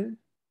and day.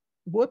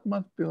 What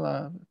must be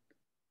loved?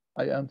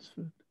 I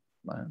answered,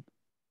 man.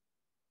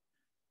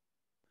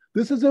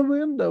 This is a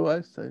window,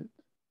 I said.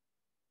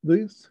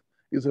 This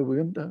is a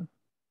window.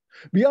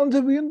 Beyond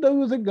the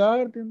window is a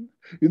garden.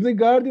 In the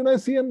garden I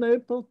see an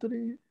apple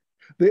tree.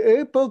 The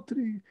apple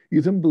tree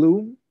is in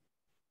bloom.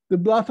 The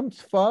blossoms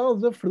fall,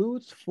 the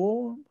fruits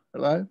form,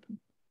 ripen.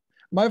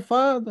 My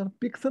father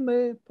picks an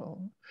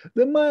apple.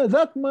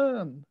 That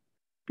man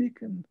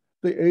picking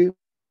the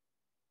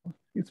apple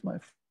is my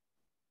father.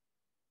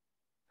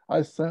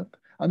 I sat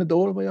on the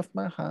doorway of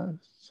my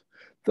house.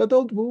 That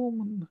old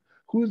woman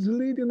who is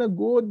leading a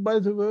goat by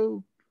the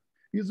rope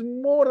is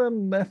more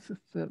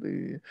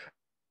unnecessary,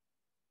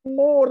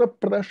 more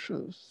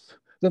precious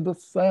than the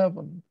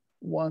 7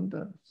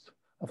 wonders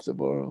of the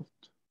world.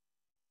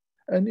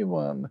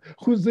 Anyone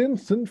whose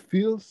innocence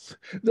feels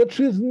that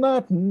she is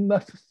not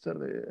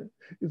necessary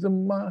is a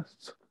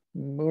mass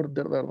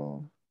murderer.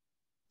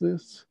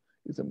 This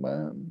is a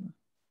man.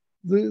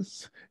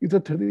 This is a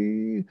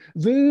tree.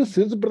 This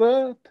is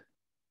bread.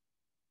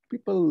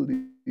 People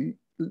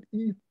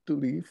eat to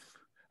live.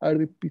 I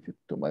repeat it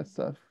to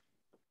myself.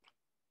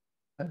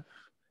 Life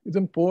is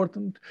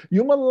important.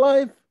 Human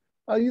life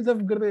is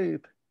of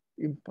great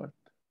import.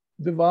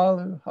 The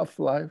value of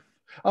life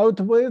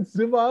outweighs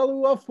the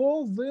value of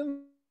all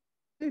things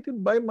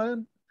created by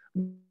man.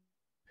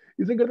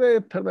 It's a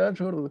great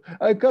treasure.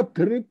 I kept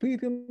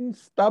repeating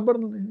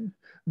stubbornly,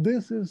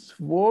 this is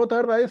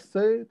water, I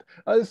said.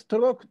 I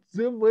struck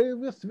the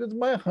waves with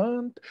my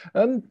hand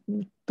and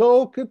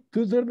took it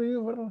to the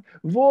river.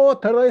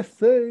 Water, I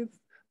said,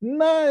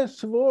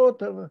 nice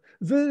water,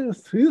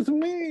 this is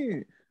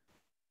me.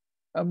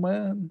 A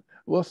man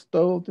was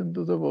told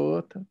into the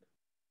water,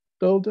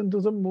 told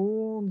into the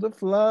moon, the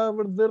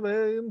flowers, the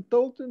rain,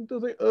 told into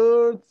the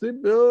earth, the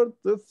birds,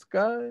 the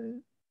sky.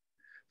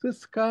 The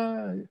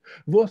sky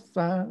was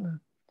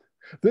silent.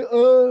 The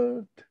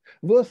earth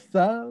was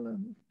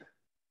silent.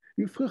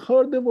 If we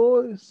heard a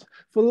voice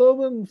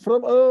flowing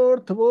from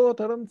earth,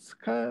 water, and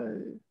sky,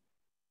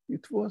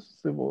 it was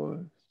the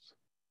voice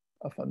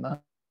of a man.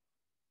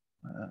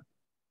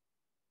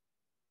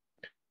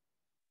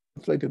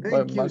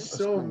 Thank you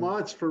so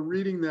much for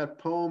reading that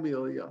poem,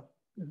 Ilya.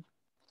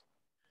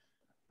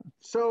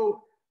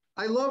 So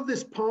I love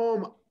this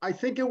poem. I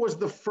think it was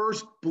the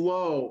first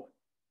blow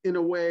in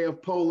a way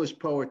of Polish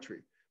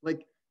poetry.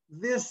 Like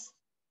this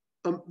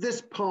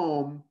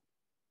poem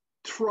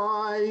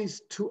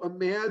tries to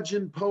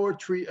imagine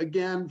poetry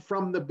again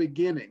from the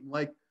beginning.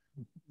 Like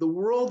the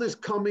world is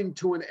coming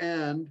to an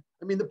end.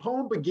 I mean, the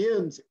poem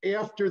begins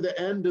after the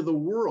end of the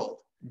world,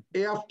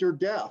 after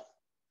death.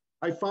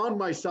 I found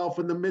myself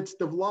in the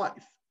midst of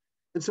life.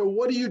 And so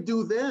what do you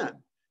do then?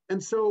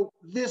 And so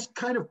this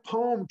kind of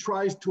poem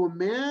tries to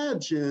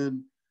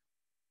imagine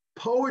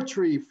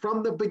poetry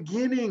from the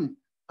beginning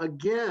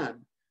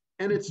again.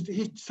 And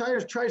he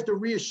tries to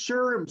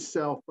reassure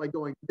himself by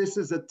going, this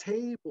is a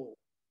table.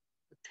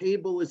 A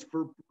table is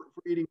for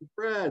eating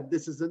bread.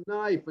 This is a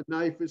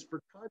knife is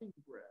for cutting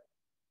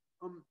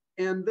bread.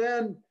 And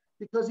then,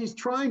 because he's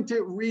trying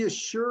to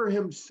reassure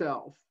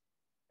himself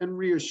and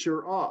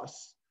reassure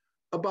us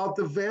about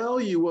the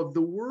value of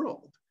the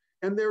world.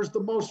 And there's the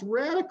most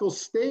radical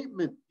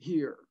statement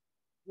here,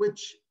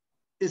 which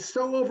is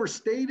so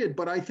overstated,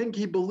 but I think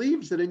he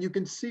believes it. And you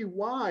can see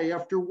why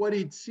after what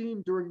he'd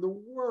seen during the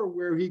war,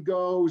 where he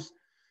goes,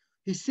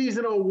 he sees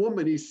an old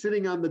woman, he's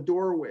sitting on the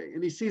doorway,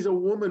 and he sees a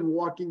woman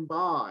walking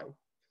by,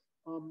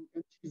 and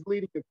she's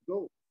leading a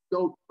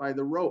goat by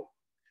the rope.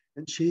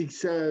 And she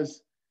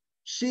says,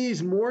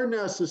 she's more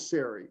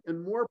necessary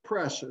and more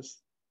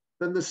precious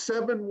than the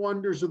 7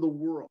 wonders of the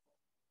world.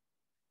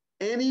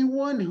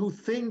 Anyone who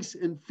thinks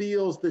and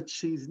feels that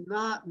she's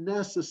not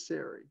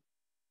necessary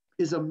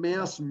is a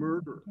mass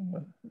murderer.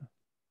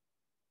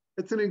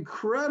 It's an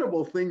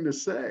incredible thing to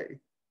say.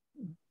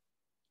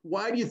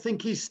 Why do you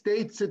think he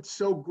states it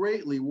so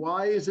greatly?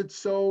 Why is it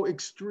so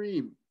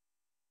extreme?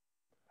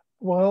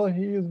 Well,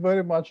 he is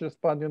very much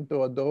responding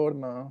to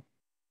Adorno.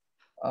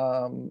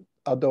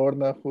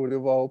 Adorno, who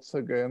revolts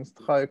against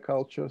high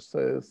culture,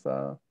 says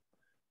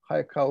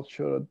high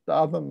culture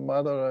doesn't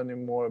matter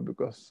anymore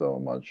because so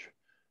much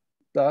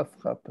death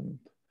happened.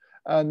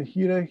 And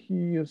here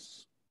he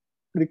is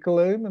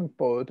reclaiming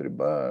poetry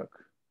back.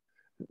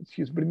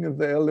 He's bringing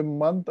the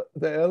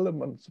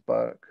elements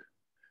back.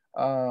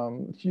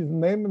 He's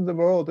naming the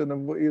world in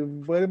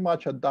a very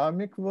much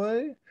Adamic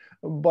way,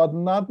 but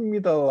not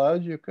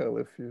mythological,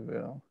 if you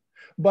will.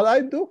 But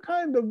I do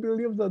kind of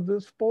believe that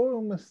this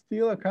poem is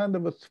still a kind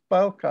of a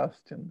spell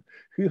casting.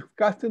 He's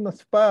casting a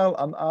spell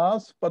on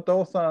us, but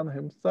also on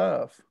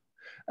himself.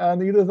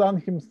 And it is on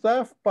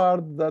himself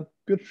part that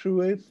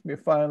persuades me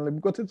finally,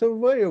 because it's a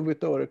very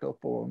rhetorical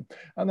poem.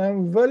 And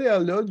I'm very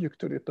allergic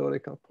to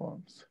rhetorical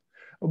poems.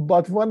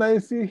 But when I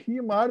see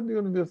him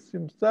arguing with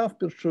himself,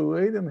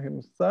 persuading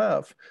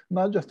himself,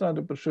 not just trying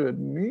to persuade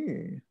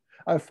me,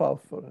 I fall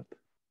for it.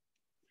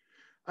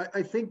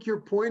 I think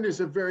your point is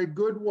a very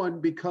good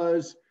one,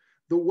 because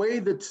the way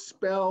that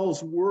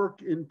spells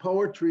work in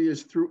poetry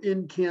is through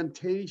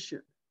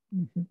incantation.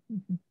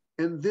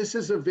 And this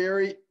is a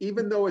very,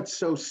 even though it's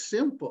so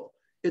simple,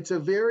 it's a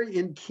very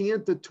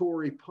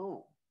incantatory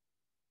poem.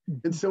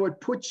 And so it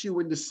puts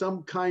you into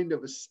some kind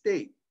of a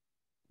state.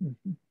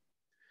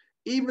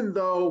 Even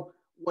though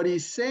what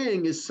he's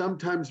saying is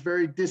sometimes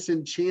very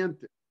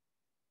disenchanted.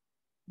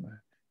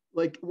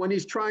 Like when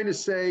he's trying to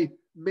say,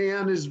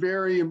 man is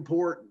very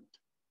important.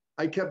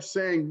 I kept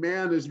saying,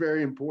 man is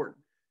very important.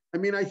 I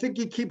mean, I think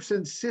he keeps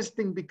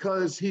insisting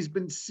because he's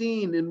been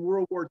seen in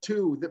World War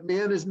II that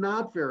man is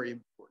not very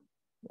important.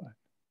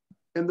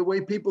 And the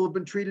way people have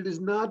been treated is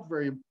not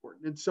very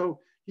important. And so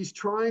he's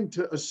trying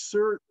to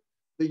assert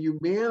the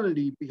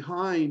humanity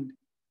behind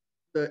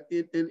the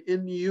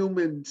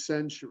inhuman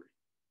century.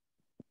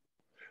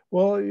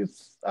 Well,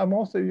 I'm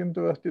also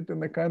interested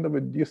in a kind of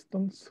a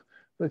distance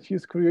that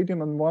he's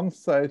creating. On one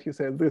side, he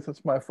said, this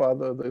is my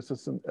father, this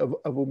is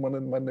a woman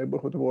in my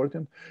neighborhood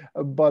working.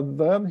 But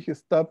then he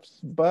steps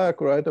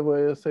back right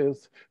away and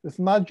says, it's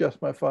not just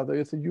my father,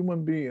 it's a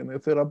human being,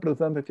 it's a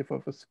representative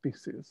of a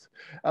species.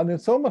 And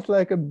it's almost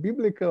like a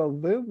biblical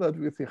this that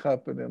we see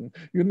happening.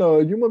 You know,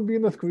 a human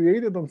being is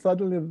created and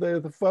suddenly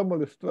there's a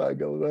family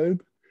struggle,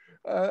 right?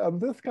 And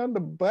this kind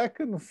of back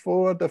and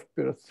forth of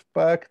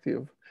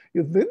perspective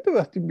is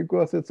interesting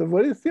because it's a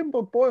very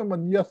simple poem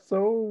and yet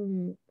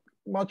so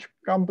much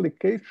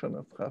complication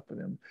is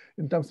happening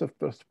in terms of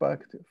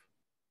perspective.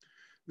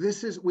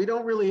 We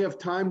don't really have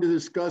time to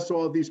discuss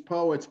all these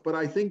poets, but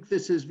I think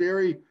this is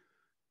very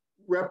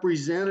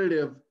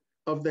representative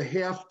of the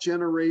half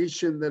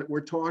generation that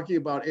we're talking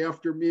about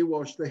after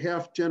Miłosz, the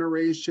half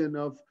generation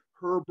of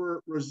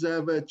Herbert,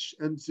 Rosevich,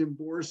 and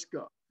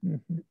Szymborska.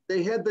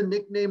 They had the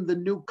nickname the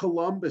New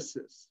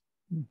Columbuses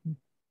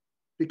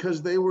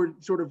because they were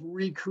sort of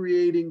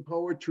recreating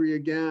poetry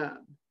again.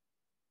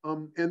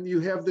 And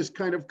you have this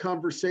kind of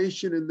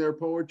conversation in their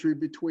poetry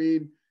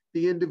between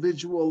the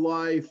individual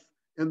life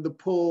and the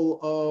pull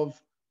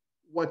of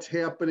what's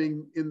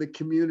happening in the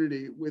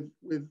community with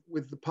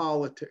the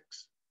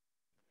politics,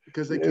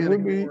 because they can't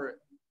ignore it.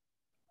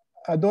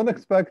 I don't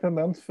expect an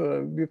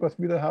answer because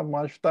we don't have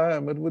much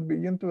time. It would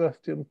be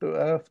interesting to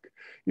ask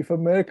if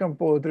American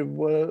poetry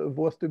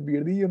was to be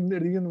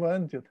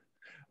reinvented.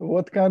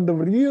 What kind of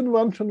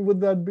reinvention would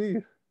that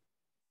be?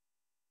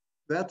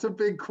 That's a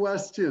big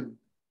question.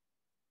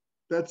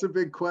 That's a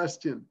big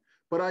question.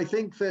 But I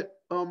think that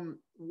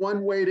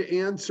one way to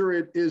answer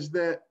it is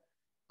that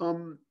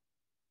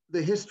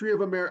the history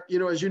of America, you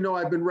know, as you know,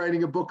 I've been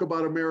writing a book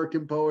about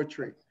American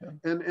poetry.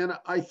 And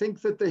I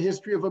think that the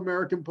history of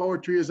American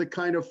poetry is a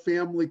kind of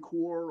family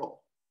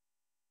quarrel.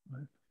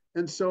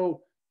 And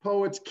so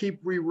poets keep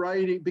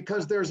rewriting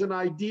because there's an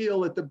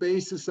ideal at the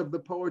basis of the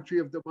poetry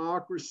of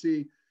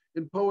democracy,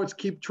 and poets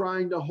keep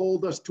trying to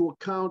hold us to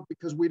account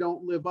because we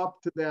don't live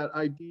up to that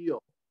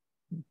ideal.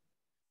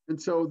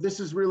 And so this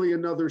is really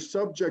another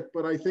subject,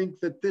 but I think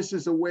that this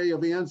is a way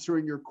of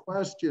answering your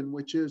question,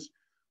 which is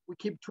we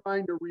keep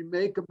trying to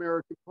remake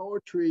American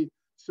poetry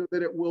so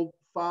that it will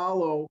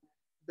follow,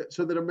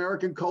 so that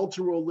American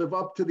culture will live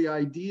up to the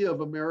idea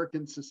of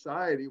American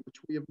society,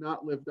 which we have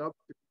not lived up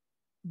to,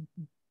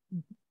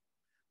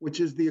 which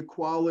is the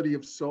equality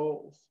of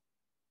souls.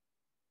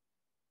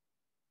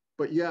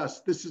 But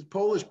yes, this is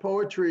Polish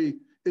poetry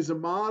is a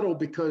model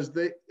because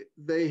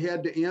they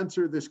had to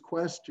answer this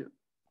question.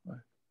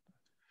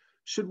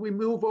 Should we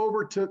move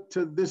over to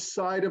this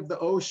side of the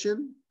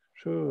ocean?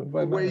 Sure.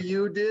 The way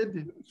you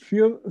did?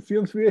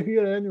 Since we're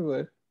here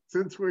anyway.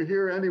 Since we're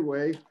here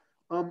anyway.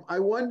 I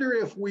wonder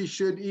if we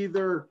should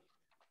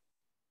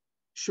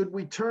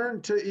we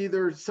turn to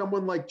either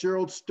someone like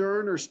Gerald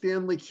Stern or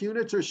Stanley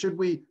Kunitz, or should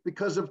we,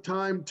 because of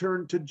time,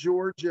 turn to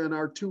Georgia and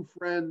our two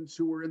friends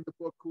who were in the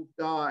book who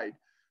died,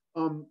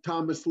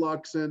 Thomas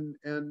Lux and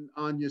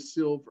Anya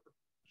Silver?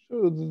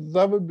 Sure,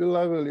 that would be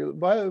lovely.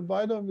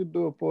 Why don't we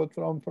do a poet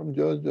from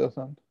Georgia?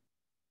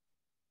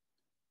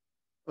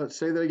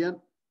 Say that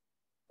again?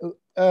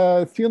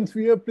 Since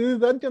we are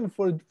presenting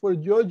for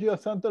Georgia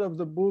Center of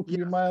the book, yes,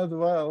 we might as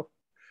well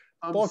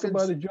talk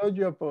about the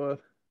Georgia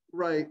poet.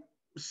 Right.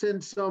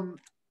 Since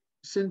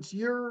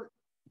you're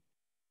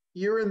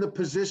in the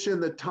position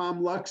that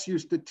Tom Lux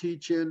used to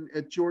teach in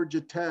at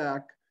Georgia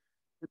Tech,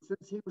 and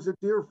since he was a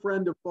dear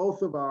friend of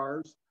both of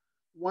ours,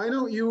 why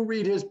don't you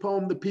read his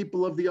poem, The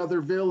People of the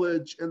Other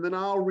Village, and then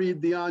I'll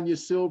read the Anya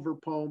Silver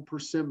poem,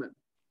 Persimmon.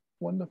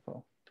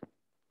 Wonderful.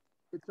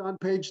 It's on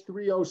page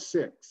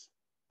 306.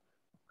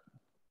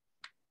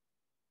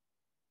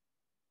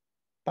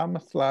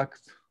 Thomas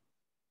Lux,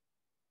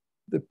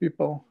 The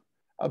People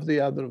of the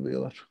Other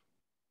Village.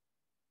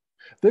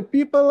 The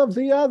people of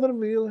the other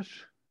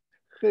village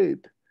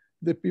hate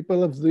the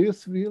people of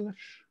this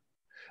village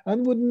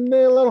and would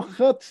nail our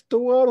huts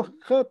to our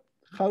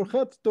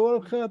huts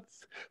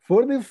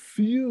for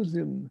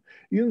refusing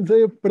in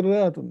their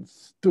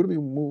presence to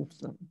remove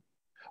them,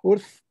 or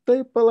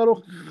staple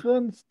our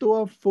hands to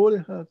our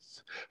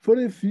foreheads for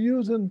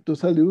refusing to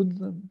salute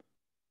them.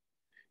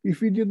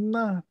 If we did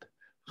not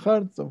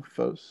hurt them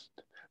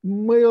first,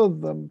 mail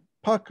them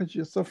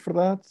packages of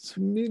rats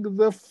mix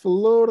the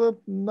floor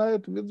at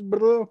night with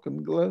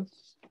broken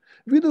glass.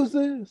 We do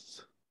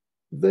this,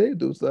 they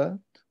do that.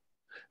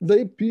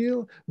 They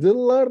peel the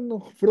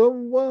larnuch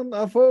from one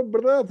of our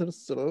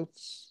brothers'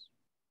 throats.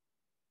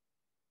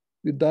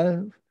 We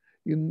dive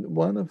in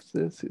one of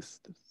their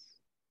sisters.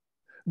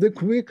 The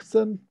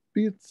quicksand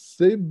pits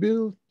they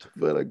built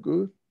were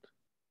good.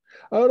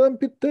 Our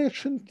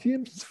amputation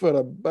teams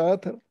were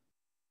better.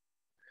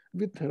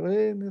 We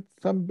trained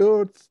some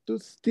birds to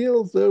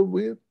steal their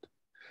wheat.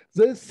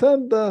 They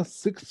send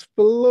us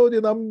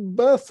exploding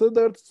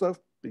ambassadors of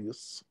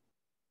peace.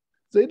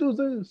 They do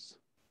this,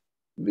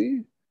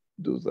 we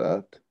do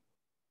that.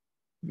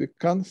 We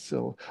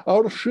cancel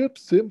our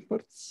ship's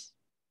imports.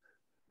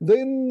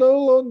 They no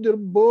longer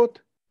bought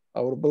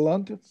our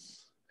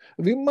blankets.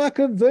 We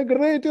mocked the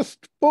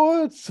greatest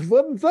poets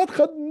when that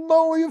had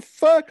no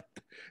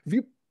effect.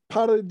 We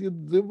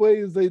parodied the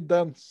way they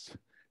dance,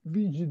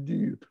 which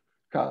did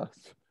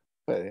cause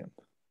pain.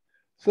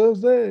 So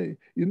they,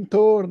 in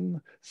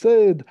turn,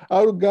 said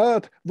our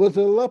God was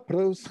a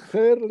leprous,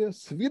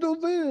 hairless. We do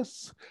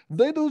this,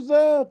 they do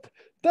that.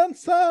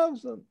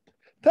 10,000,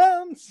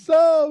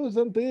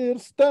 10,000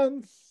 years,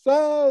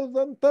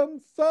 10,000,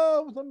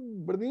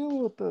 10,000.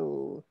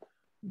 Brutal,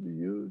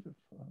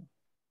 beautiful.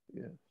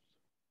 Yes,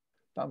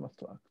 Thomas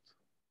Talks.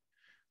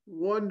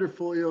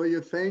 Wonderful,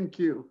 Ilya. Thank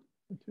you.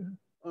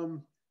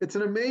 It's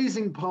an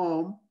amazing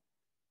poem.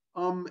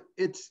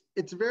 It's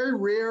very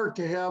rare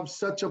to have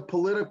such a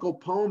political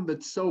poem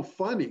that's so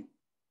funny.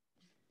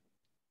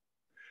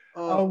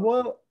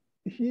 Well,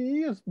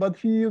 he is, but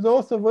he is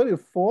also very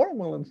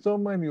formal in so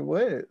many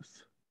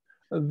ways.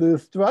 The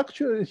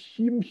structure,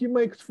 he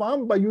makes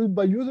fun by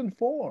using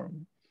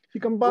form. He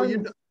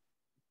combines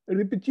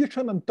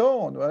repetition and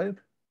tone, right?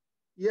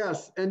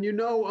 Yes, and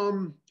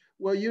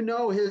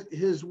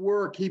his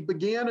work, he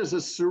began as a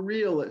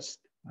surrealist.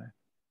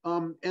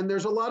 Right. And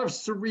there's a lot of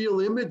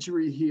surreal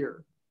imagery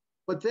here.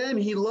 But then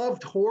he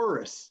loved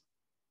Horace.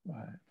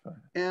 Right.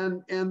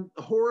 And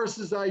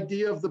Horace's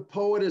idea of the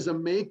poet as a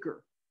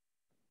maker.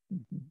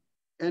 Mm-hmm.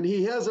 And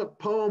he has a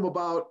poem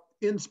about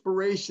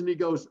inspiration. He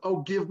goes, "Oh,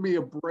 give me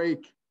a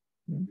break,"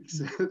 he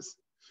says.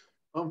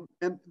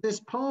 And this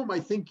poem, I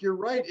think you're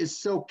right, is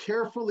so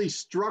carefully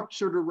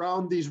structured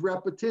around these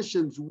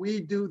repetitions.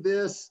 We do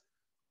this,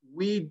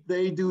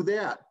 they do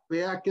that,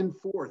 back and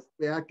forth,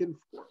 back and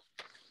forth.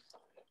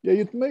 Yeah,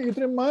 it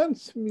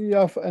reminds me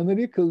of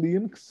Enrique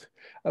Links,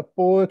 a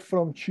poet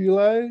from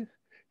Chile.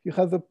 He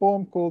has a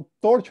poem called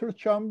Torture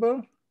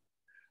Chamber.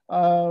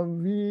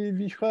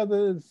 We had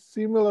a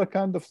similar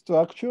kind of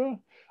structure,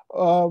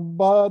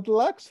 but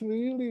Lux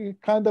really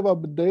kind of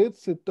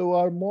updates it to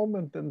our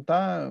moment in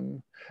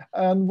time.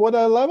 And what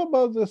I love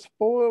about this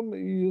poem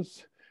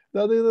is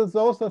that it is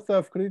also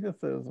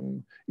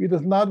self-criticism. It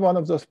is not one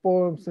of those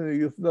poems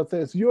that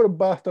says, "You're a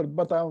bastard,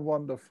 but I'm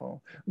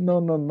wonderful." No,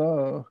 no,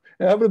 no.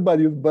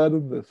 Everybody is bad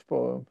in this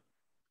poem.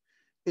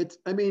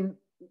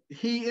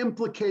 He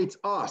implicates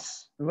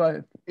us,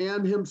 right,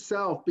 and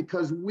himself,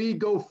 because we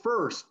go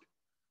first.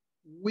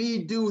 We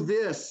do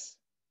this,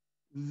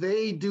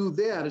 they do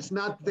that. It's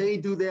not they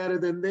do that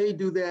and then they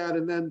do that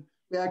and then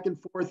back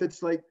and forth.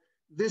 It's like,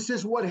 this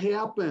is what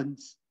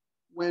happens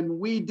when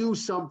we do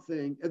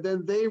something and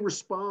then they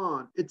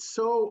respond. It's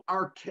so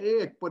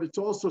archaic, but it's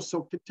also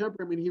so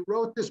contemporary. He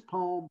wrote this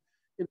poem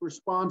in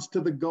response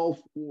to the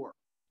Gulf War.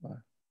 Right.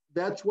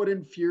 That's what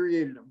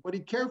infuriated him. But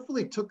he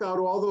carefully took out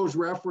all those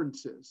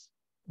references.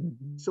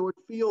 Mm-hmm. So it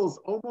feels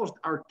almost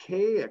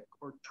archaic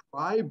or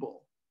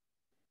tribal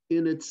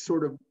in its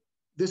sort of,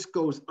 this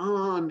goes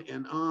on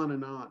and on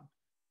and on.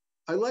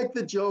 I like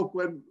the joke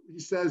when he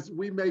says,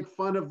 "We make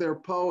fun of their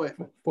poet."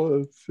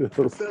 Poets, yes.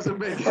 It doesn't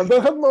make and they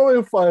have no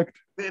effect.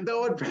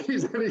 No one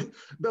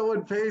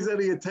pays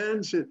any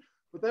attention.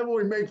 But then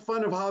when we make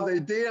fun of how they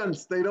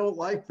dance, they don't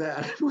like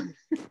that.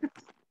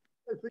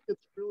 I think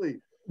it's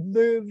really...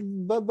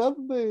 That's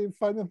the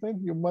funny thing.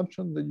 You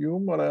mentioned the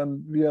humor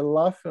and we are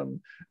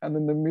laughing. And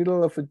in the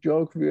middle of a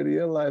joke, we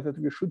realize that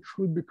we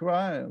should be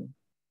crying.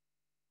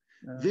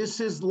 This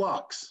is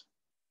Lux.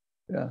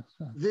 Yeah.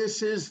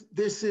 This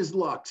is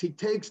Lux. He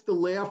takes the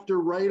laughter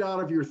right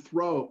out of your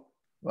throat,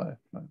 right.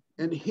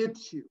 And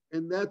hits you.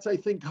 And that's, I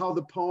think, how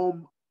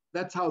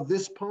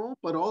this poem,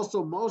 but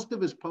also most of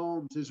his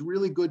poems, his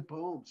really good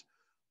poems,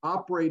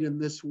 operate in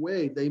this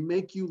way. They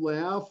make you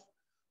laugh,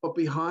 but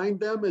behind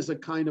them is a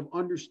kind of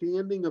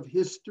understanding of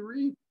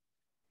history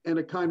and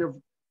a kind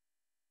of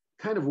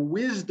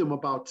wisdom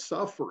about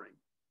suffering.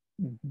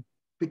 Mm-hmm.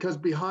 Because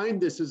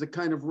behind this is a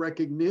kind of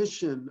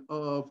recognition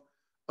of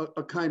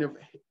a kind of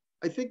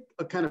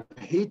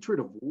hatred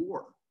of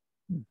war.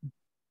 Mm-hmm.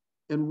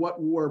 And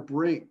what war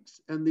brings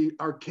and the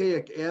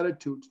archaic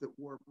attitudes that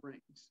war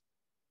brings.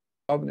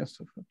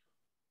 Obviously.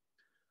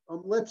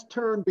 Let's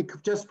turn,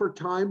 just for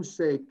time's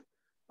sake,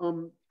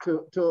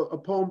 to a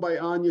poem by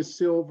Anya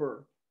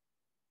Silver.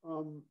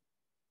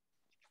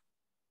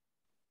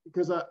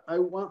 Because I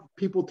want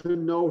people to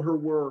know her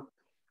work.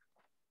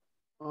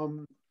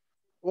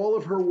 All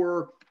of her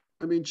work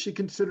I mean, she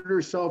considered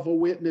herself a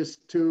witness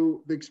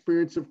to the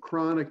experience of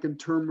chronic and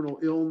terminal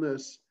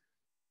illness.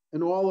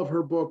 And all of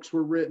her books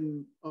were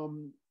written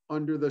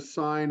under the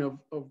sign of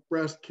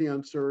breast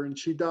cancer. And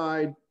she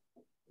died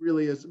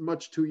really as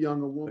much too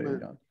young a woman.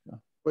 Young, yeah.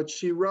 But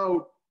she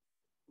wrote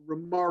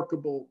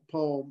remarkable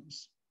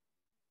poems.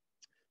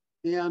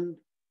 And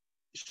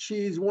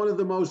she's one of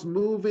the most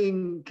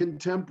moving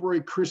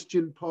contemporary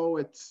Christian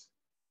poets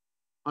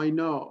I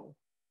know.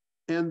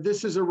 And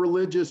this is a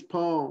religious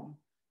poem,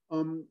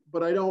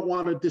 but I don't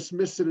want to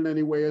dismiss it in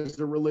any way as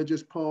a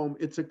religious poem.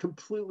 It's a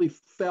completely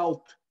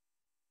felt,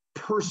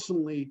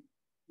 personally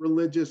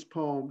religious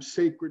poem,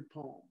 sacred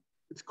poem.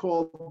 It's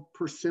called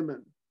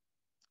Persimmon.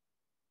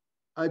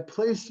 I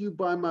place you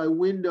by my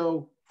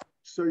window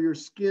so your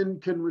skin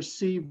can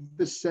receive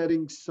the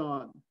setting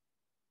sun,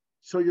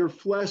 so your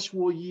flesh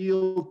will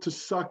yield to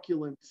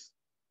succulence,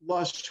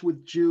 lush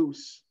with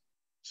juice,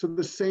 so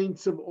the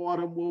saints of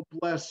autumn will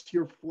bless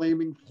your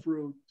flaming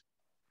fruit.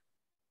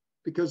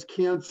 Because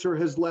cancer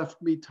has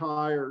left me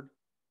tired.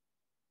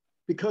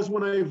 Because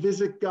when I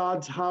visit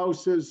God's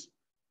houses,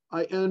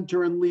 I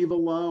enter and leave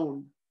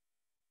alone.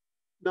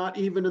 Not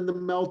even in the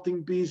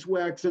melting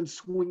beeswax and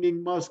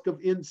swinging musk of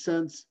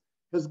incense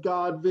has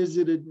God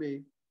visited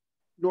me,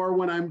 nor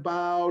when I'm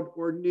bowed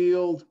or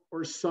kneeled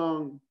or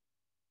sung.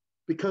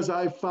 Because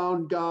I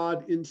found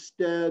God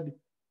instead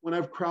when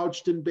I've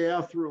crouched in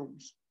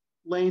bathrooms,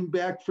 lain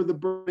back for the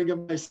burning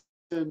of my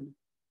sin,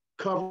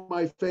 covered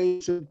my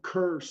face and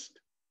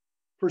cursed.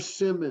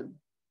 Persimmon,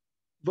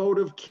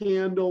 votive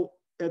candle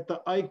at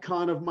the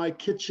icon of my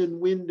kitchen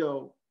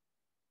window,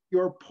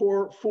 your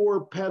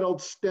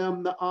four-petaled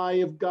stem, the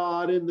eye of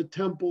God in the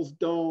temple's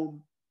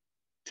dome,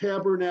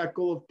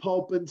 tabernacle of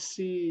pulp and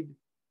seed,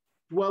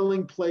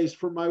 dwelling place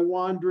for my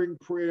wandering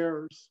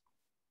prayers.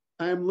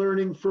 I am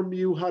learning from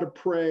you how to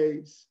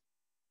praise,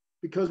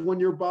 because when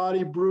your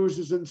body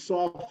bruises and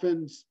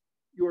softens,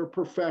 you are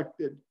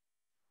perfected,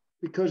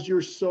 because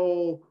your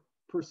soul,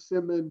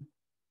 persimmon,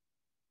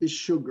 is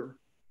sugar.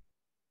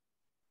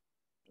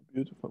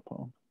 Beautiful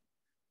poem.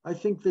 I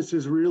think this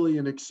is really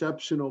an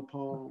exceptional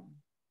poem.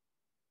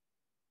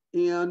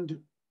 And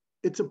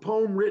it's a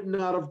poem written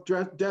out of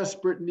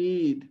desperate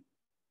need.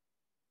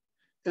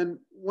 And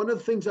one of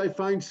the things I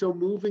find so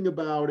moving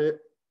about it,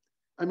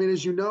 I mean,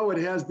 as you know, it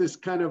has this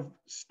kind of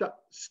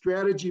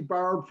strategy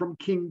borrowed from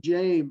King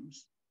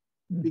James,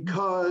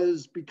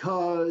 because,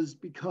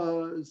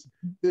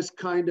 this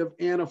kind of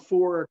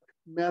anaphoric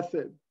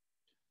method.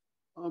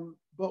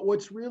 But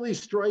what's really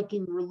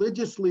striking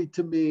religiously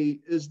to me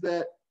is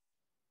that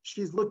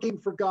she's looking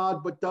for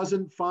God, but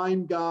doesn't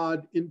find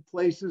God in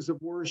places of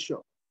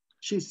worship.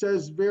 She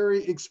says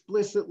very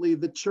explicitly,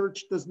 the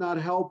church does not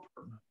help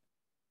her.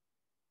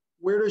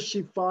 Where does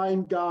she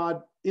find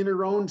God? In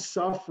her own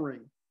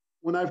suffering.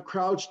 When I've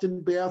crouched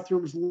in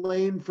bathrooms,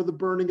 lain for the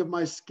burning of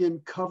my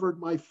skin, covered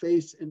my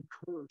face and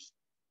cursed.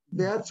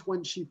 That's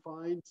when she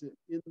finds it,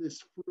 in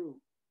this fruit.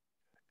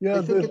 Yeah,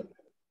 I think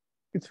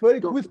it's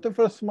very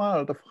Christopher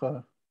Smart of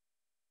her.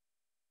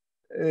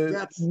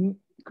 That's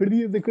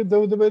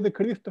the way the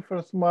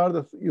Christopher Smart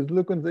is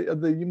looking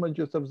at the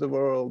images of the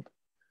world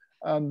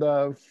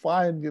and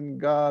finding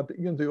God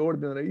in the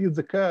ordinary. Is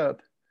a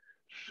cat.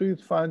 She's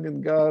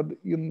finding God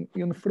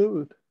in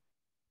fruit.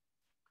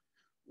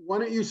 Why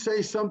don't you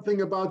say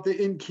something about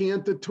the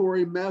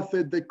incantatory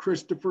method that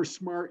Christopher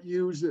Smart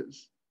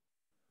uses?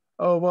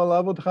 Oh, well, I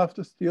would have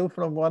to steal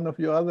from one of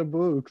your other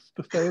books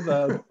to say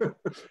that.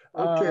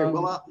 Okay,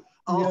 well,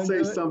 I'll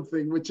say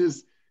something, which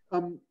is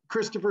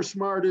Christopher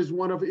Smart is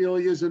one of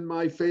Ilya's and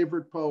my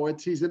favorite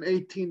poets. He's an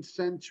 18th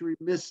century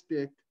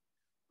mystic.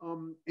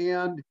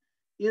 And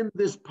in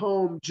this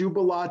poem,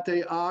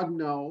 Jubilate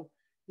Agno,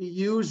 he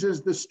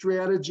uses the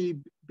strategy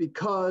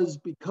because.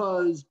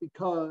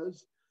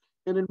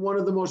 And in one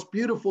of the most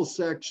beautiful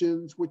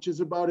sections, which is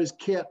about his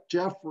cat,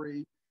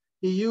 Jeffrey,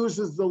 he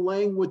uses the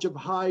language of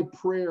high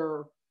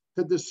prayer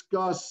to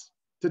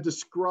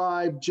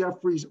describe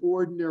Jeffrey's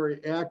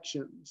ordinary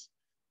actions.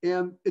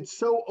 And it's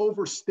so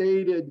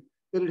overstated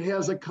that it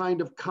has a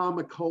kind of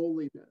comic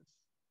holiness.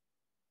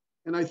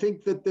 And I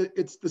think that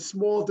it's the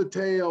small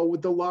detail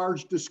with the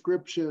large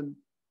description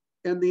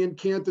and the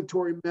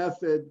incantatory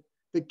method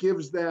that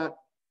gives that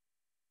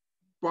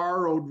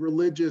borrowed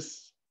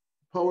religious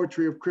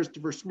poetry of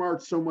Christopher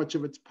Smart so much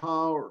of its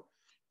power.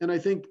 And I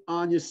think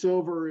Anya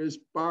Silver is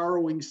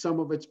borrowing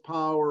some of its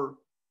power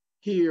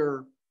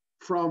here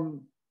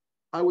from,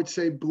 I would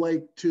say,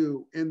 Blake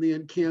too, and the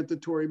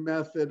incantatory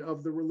method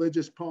of the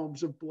religious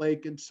poems of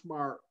Blake and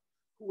Smart,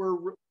 who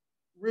are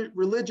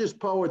religious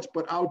poets,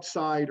 but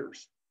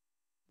outsiders.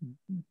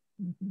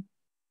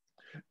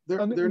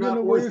 They're not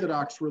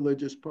orthodox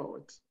religious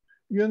poets.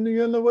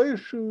 In a way,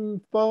 she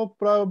felt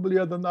probably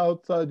as an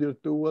outsider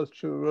to what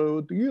she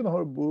wrote in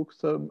her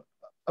books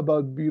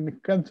about being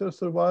a cancer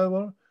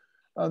survivor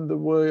and the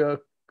way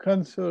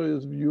cancer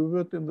is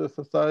viewed in the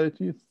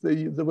society,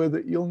 the way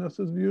the illness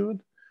is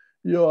viewed.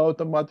 You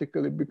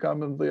automatically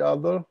become the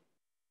other.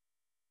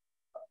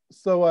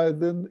 So I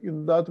then,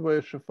 in that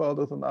way, she felt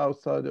as an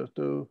outsider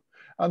too.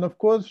 And of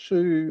course,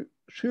 she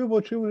she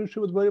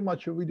was very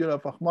much a reader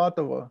of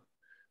Akhmatova.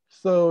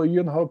 So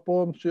in her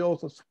poem, she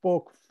also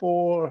spoke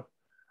for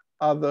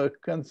other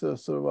cancer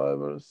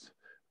survivors,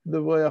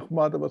 the way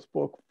Akhmatova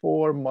spoke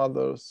for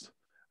mothers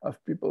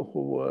of people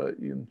who were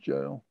in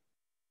jail.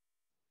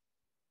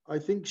 I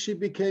think she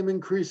became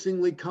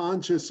increasingly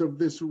conscious of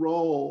this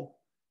role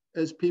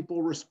as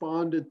people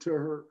responded to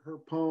her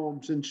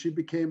poems, and she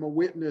became a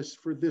witness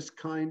for this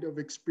kind of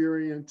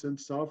experience and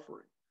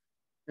suffering.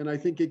 And I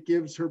think it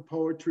gives her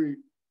poetry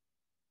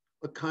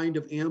a kind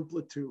of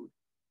amplitude,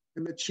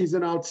 and that she's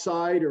an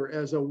outsider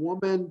as a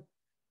woman,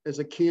 as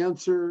a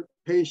cancer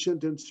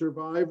patient and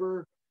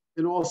survivor,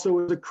 and also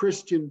as a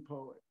Christian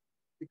poet,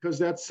 because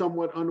that's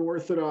somewhat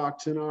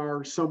unorthodox in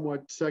our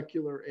somewhat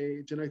secular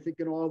age. And I think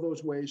in all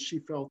those ways, she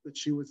felt that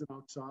she was an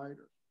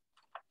outsider.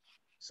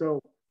 So,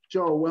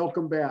 Joe,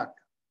 welcome back.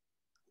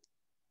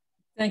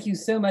 Thank you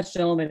so much,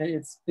 gentlemen.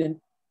 It's been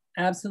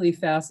absolutely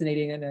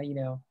fascinating. And, you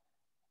know,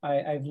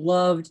 I've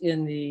loved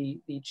in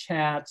the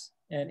chat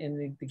and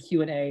in the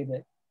Q&A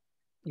that,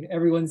 you know,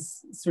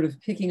 everyone's sort of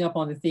picking up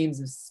on the themes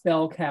of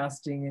spell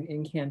casting and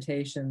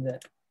incantation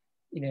that,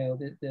 you know,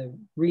 the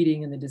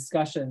reading and the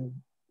discussion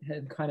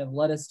had kind of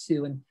led us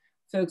to. And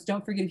folks,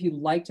 don't forget, if you'd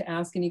like to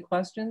ask any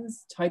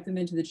questions, type them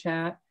into the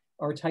chat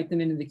or type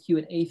them into the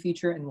Q&A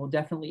feature, and we'll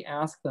definitely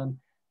ask them.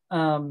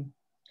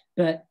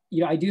 But,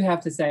 you know, I do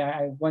have to say,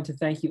 I want to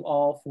thank you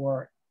all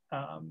for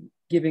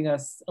giving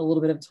us a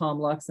little bit of Tom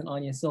Lux and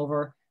Anya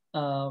Silver. You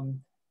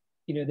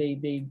know,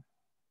 they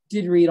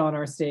did read on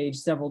our stage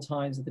several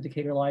times at the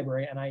Decatur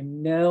Library, and I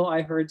know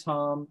I heard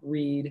Tom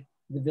read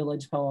the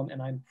Village poem,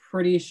 and I'm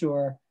pretty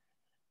sure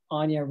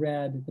Anya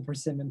read the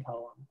Persimmon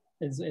poem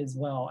as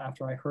well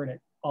after I heard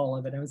it, all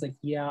of it. I was like,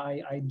 yeah,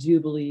 I do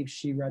believe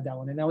she read that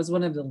one. And that was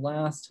one of the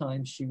last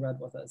times she read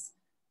with us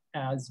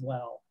as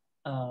well.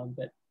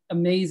 But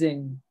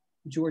amazing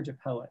Georgia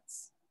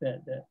poets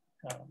that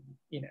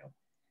you know,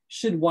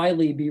 should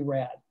widely be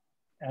read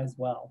as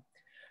well.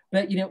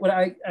 But, you know, what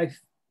I've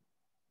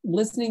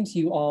listening to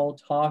you all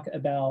talk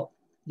about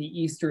the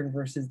Eastern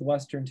versus the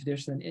Western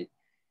tradition,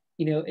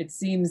 you know, it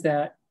seems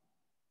that,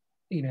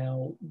 you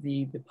know,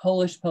 the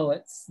Polish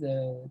poets,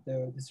 the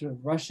sort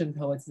of Russian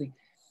poets,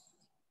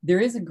 there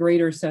is a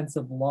greater sense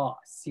of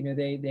loss. You know,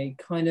 they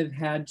kind of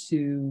had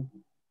to,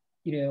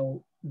 you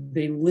know,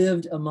 they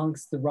lived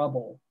amongst the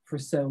rubble for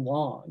so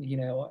long. You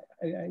know,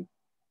 I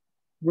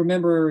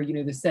remember, you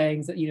know, the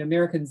sayings that, you know,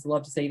 Americans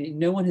love to say that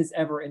no one has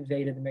ever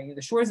invaded America.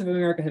 The shores of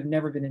America have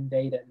never been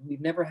invaded.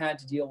 We've never had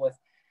to deal with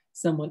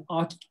someone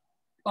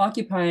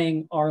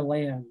occupying our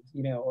land,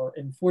 you know, or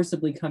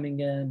forcibly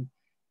coming in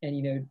and,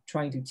 you know,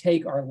 trying to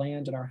take our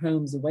land and our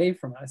homes away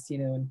from us, you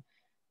know. And,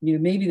 you know,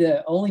 maybe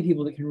the only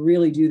people that can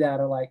really do that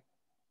are, like,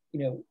 you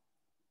know,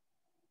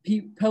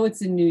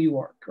 poets in New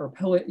York, or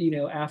you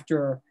know,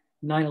 after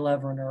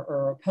 9/11,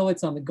 or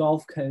poets on the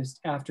Gulf Coast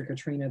after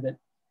Katrina that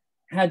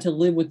had to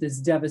live with this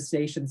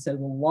devastation. So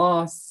the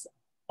loss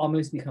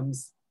almost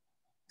becomes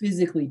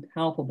physically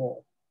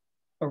palpable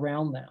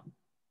around them.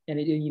 And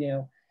it, you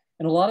know,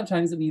 and a lot of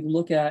times that we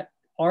look at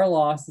our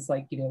loss as,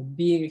 like, you know,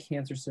 being a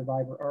cancer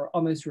survivor, or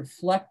almost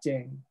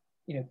reflecting,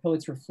 you know,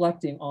 poets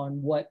reflecting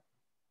on what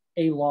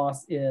a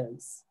loss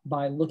is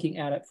by looking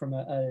at it from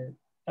a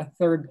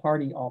third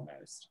party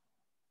almost.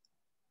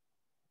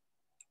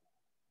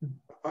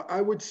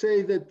 I would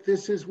say that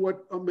this is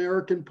what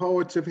American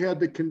poets have had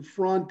to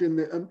confront in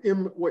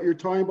the what you're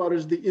talking about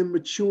is the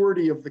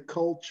immaturity of the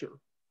culture.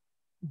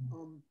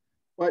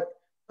 But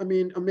I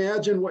mean,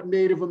 imagine what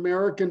Native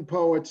American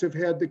poets have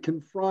had to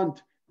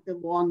confront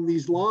along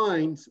these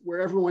lines,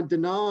 where everyone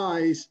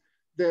denies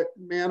that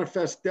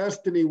Manifest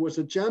Destiny was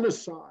a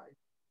genocide.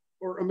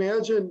 Or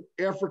imagine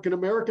African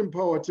American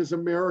poets as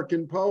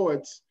American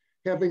poets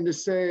having to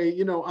say,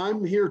 you know,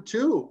 I'm here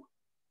too.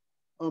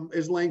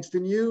 As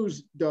Langston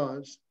Hughes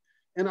does.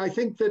 And I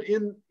think that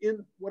in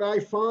what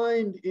I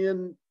find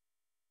in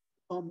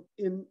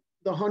the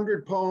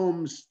 100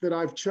 poems that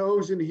I've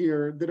chosen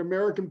here, that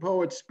American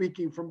poets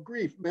speaking from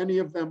grief, many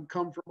of them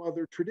come from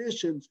other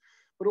traditions,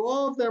 but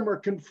all of them are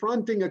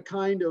confronting a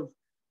kind of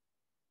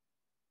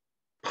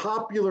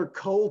popular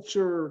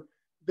culture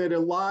that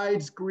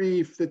elides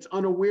grief, that's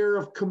unaware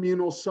of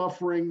communal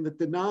suffering, that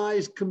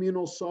denies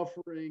communal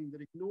suffering,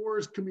 that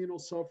ignores communal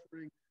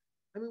suffering.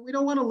 I mean, we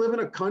don't want to live in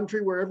a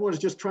country where everyone's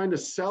just trying to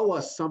sell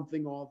us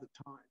something all the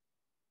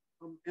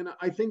time. And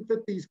I think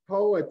that these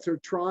poets are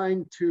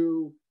trying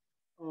to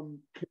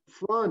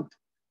confront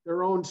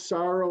their own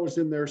sorrows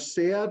and their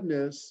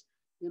sadness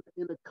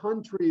in a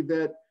country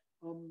that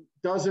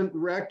doesn't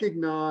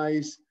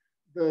recognize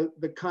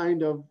the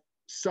kind of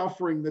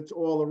suffering that's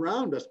all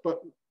around us. But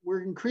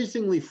we're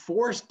increasingly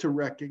forced to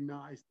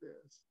recognize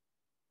this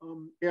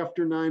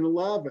after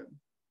 9/11.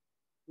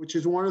 Which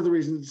is one of the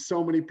reasons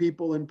so many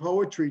people in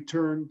poetry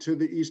turn to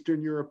the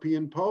Eastern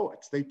European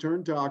poets. They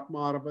turn to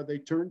Akhmatova, they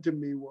turn to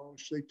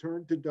Miłosz, they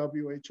turn to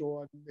W.H.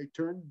 Auden, they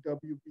turn to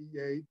W.B.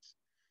 Yeats,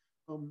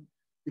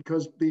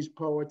 because these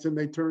poets, and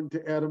they turn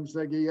to Adam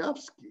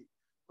Zagajewski,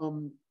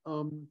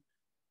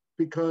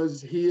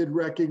 because he had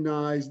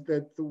recognized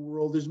that the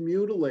world is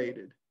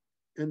mutilated,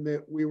 and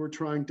that we were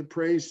trying to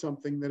praise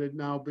something that had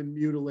now been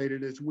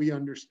mutilated as we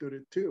understood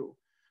it too.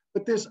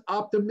 But this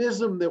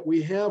optimism that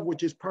we have,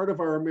 which is part of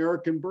our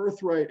American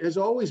birthright, has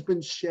always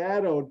been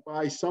shadowed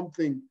by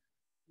something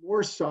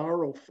more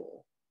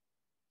sorrowful,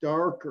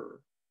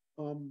 darker,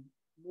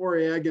 more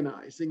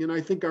agonizing. And I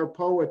think our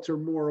poets are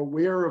more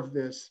aware of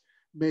this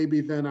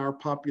maybe than our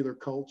popular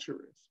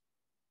culture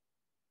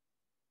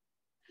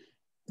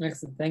is.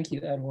 Excellent. Thank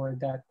you,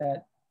 Edward.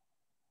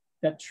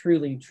 That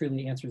truly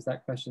answers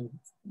that question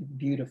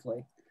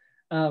beautifully.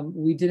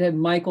 We did have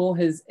Michael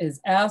has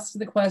asked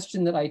the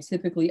question that I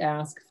typically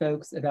ask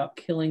folks about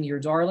killing your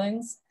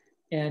darlings.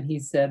 And he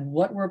said,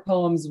 what were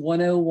poems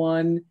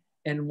 101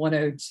 and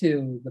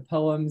 102, the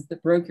poems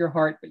that broke your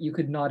heart but you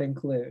could not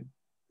include?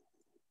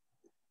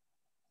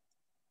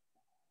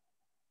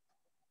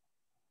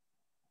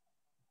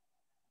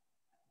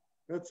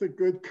 That's a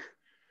good,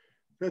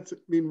 I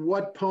mean,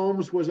 what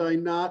poems was I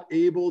not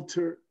able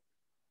to?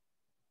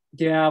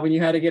 Yeah, when you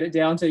had to get it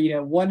down to,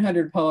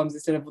 100 poems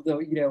instead of,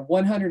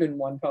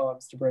 101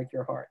 poems to break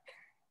your heart.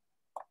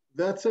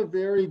 That's a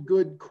very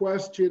good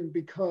question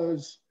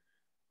because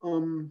I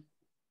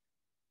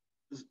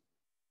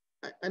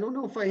don't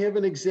know if I have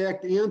an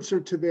exact answer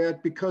to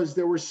that, because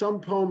there were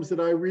some poems that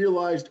I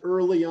realized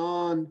early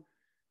on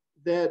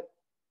that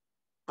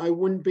I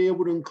wouldn't be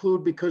able to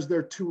include because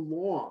they're too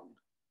long.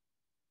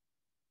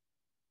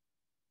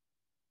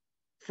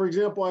 For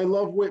example, I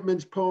love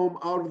Whitman's poem,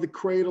 Out of the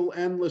Cradle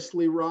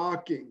Endlessly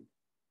Rocking,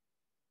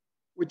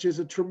 which is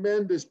a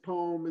tremendous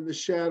poem in the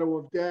shadow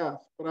of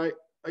death. But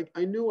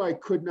I knew I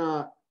could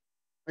not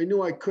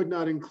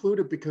include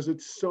it because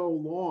it's so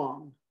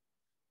long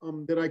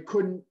that I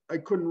couldn't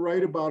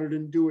write about it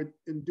and do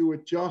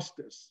it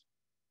justice.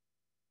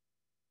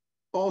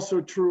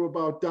 Also true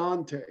about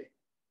Dante,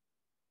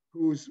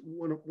 who's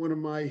one of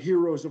my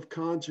heroes of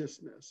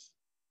consciousness.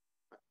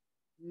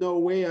 No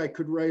way I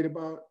could write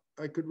about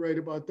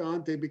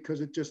Dante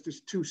because it just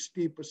is too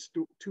steep a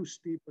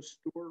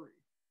story.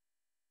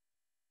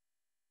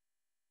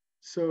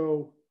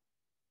 So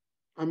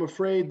I'm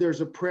afraid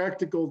there's a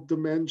practical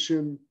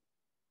dimension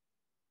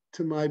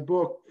to my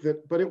book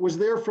but it was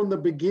there from the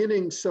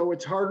beginning. So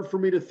it's hard for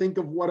me to think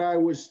of what I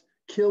was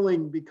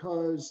killing,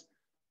 because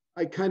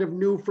I kind of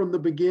knew from the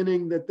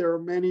beginning that there are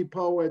many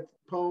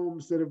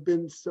poems that have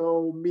been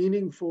so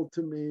meaningful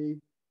to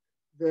me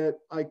that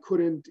I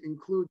couldn't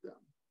include them.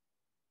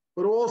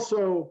 But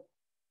also,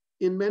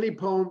 in many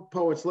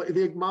poets, like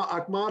the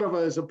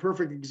Akhmatova is a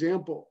perfect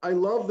example. I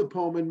love the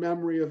poem In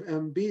Memory of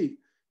MB.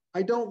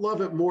 I don't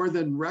love it more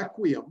than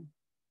Requiem,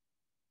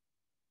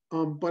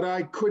 but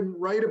I couldn't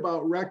write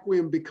about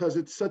Requiem because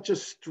it's such a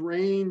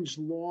strange,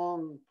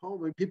 long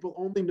poem. And people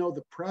only know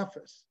the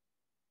preface,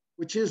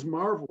 which is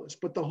marvelous,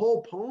 but the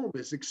whole poem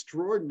is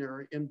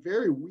extraordinary and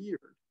very weird.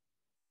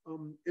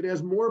 It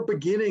has more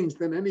beginnings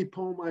than any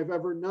poem I've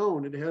ever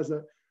known. It has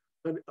a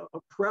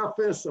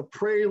preface, a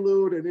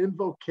prelude, an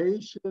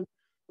invocation.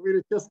 I mean,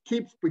 it just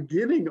keeps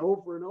beginning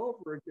over and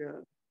over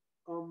again.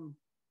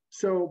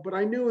 But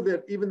I knew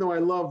that even though I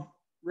love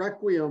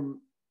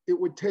Requiem, it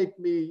would take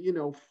me,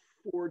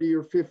 40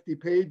 or 50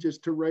 pages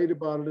to write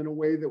about it in a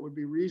way that would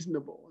be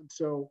reasonable. And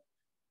so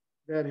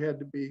that had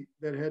to be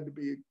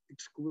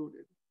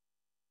excluded.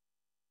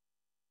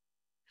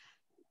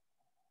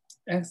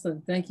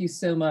 Excellent. Thank you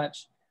so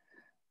much.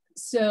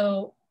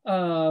 So,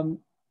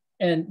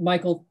 and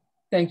Michael,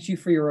 thanks you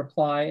for your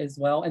reply as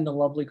well and the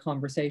lovely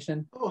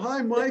conversation. Oh,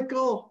 hi,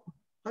 Michael.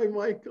 Hi,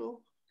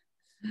 Michael.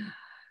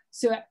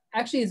 So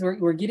actually, as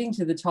we're getting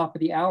to the top of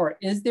the hour,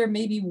 is there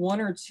maybe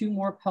one or two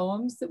more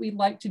poems that we'd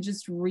like to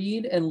just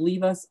read and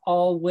leave us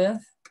all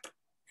with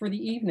for the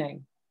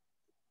evening?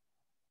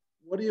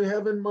 What do you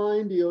have in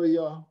mind,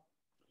 Ilya?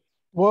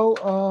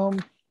 Well,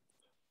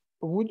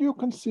 would you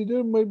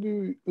consider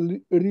maybe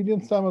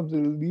reading some of the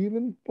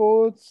living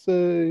poets,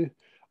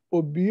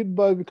 Obit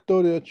by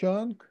Victoria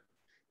Chang?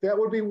 That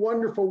would be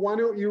wonderful. Why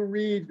don't you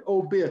read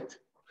Obit,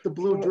 The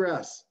Blue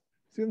Dress?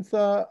 Since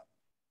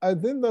I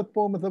think that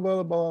poem is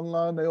available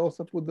online, I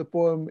also put the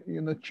poem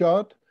in a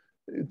chat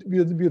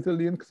with a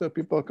link so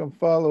people can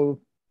follow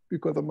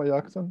because of my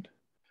accent.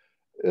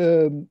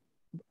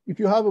 If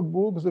you have a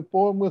book, the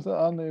poem is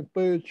on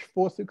page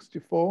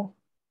 464,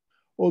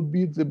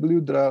 Obit, The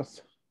Blue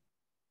Dress.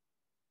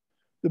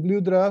 The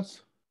Blue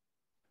Dress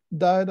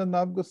died on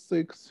August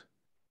 6,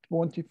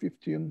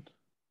 2015,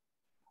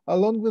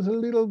 along with the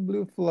little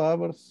blue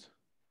flowers,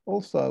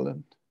 all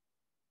silent.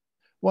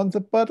 Once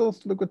the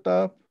petals looked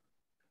up,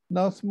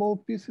 now small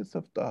pieces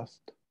of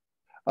dust.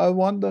 I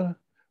wonder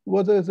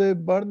whether they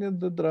burned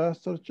the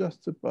dress or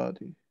just the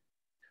body.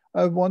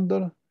 I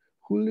wonder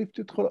who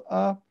lifted her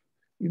up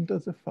into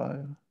the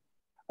fire.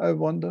 I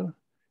wonder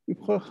if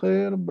her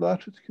hair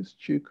brushed his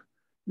cheek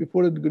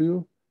before it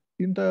grew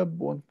into a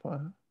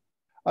bonfire.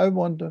 I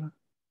wonder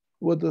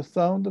what the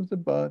sound of the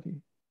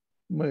body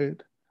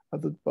made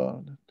as it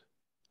burned.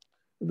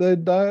 They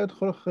dyed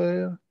her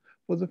hair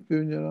for the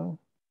funeral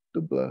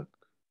to black.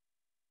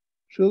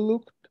 She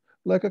looked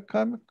like a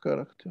comic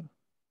character.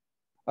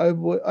 I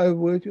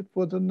waited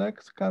for the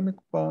next comic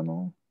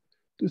panel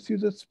to see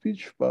the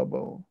speech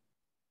bubble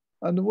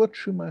and what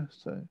she might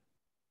say.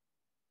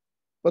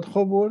 But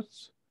her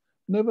words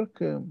never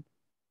came,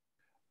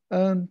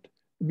 and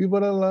we were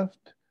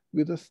left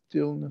with the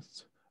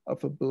stillness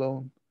of a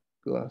blown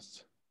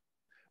glass.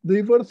 The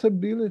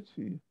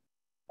irreversibility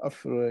of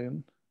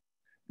rain,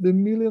 the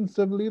millions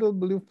of little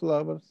blue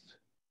flowers.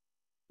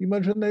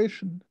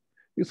 Imagination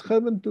is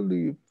having to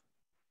live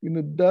in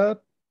a dead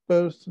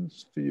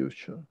person's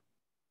future.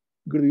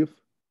 Grief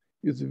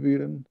is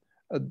wearing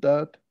a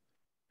dead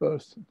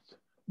person's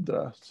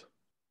dress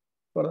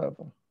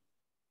forever.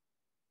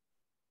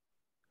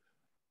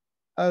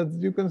 As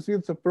you can see,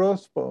 it's a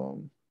prose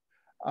poem.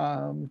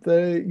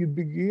 It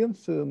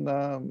begins in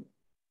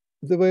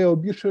the way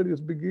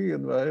obituaries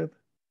begin, right?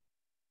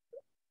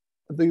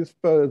 This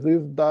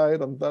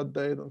died on that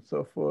date and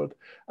so forth.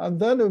 And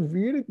then a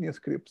weirdness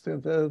creeps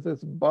in.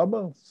 There's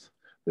bubbles,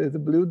 there's a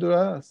blue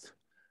dress.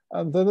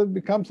 And then it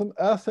becomes an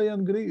essay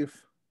on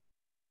grief.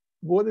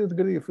 What is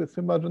grief? It's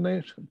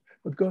imagination.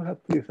 But go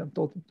ahead, please, I'm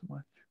talking too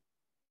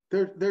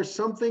much. There's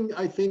something,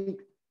 I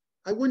think,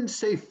 I wouldn't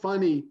say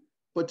funny,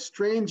 but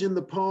strange in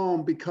the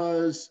poem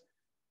because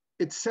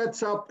it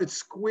sets up, it's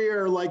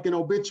square like an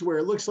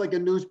obituary. It looks like a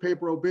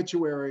newspaper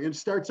obituary and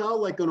starts out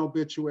like an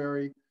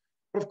obituary.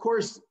 But of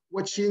course,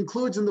 what she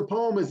includes in the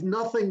poem is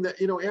nothing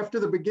that, after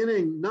the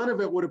beginning, none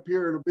of it would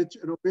appear in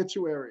an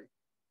obituary.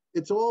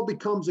 It all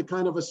becomes a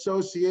kind of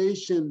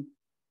association,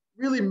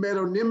 really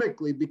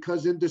metonymically,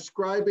 because in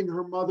describing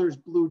her mother's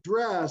blue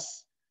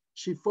dress,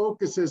 she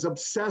focuses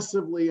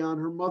obsessively on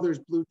her mother's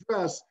blue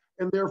dress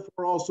and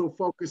therefore also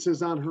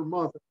focuses on her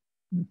mother.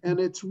 And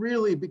it's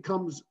really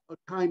becomes a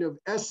kind of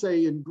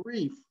essay in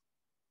grief,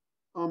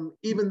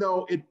 even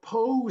though it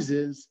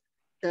poses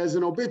as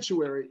an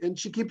obituary. And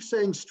she keeps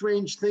saying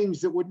strange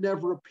things that would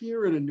never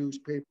appear in a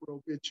newspaper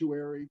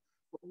obituary,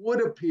 but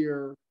would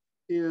appear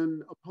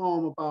in a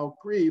poem about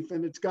grief.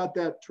 And it's got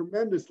that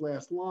tremendous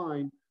last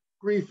line,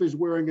 grief is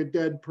wearing a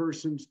dead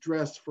person's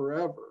dress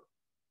forever.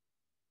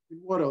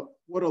 What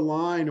a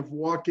line of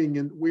walking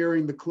and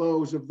wearing the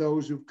clothes of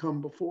those who've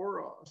come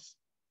before us.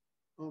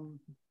 And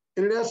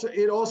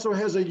it also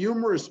has a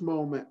humorous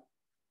moment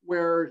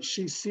where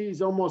she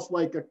sees almost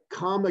like a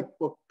comic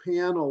book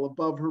panel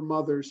above her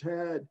mother's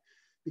head,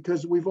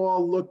 because we've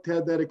all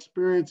had that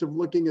experience of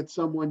looking at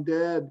someone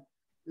dead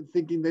and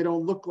thinking they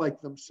don't look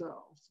like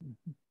themselves.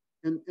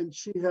 Mm-hmm. And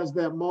she has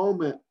that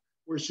moment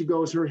where she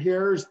goes, her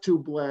hair is too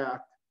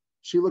black.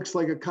 She looks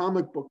like a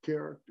comic book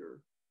character.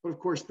 But of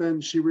course,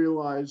 then she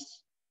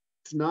realized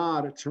it's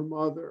not, it's her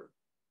mother.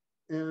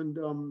 And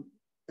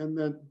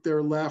then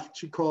they're left,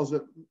 she calls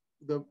it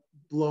the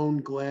blown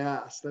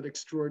glass, that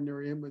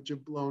extraordinary image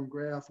of blown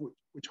glass,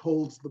 which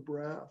holds the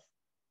breath.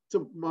 It's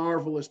a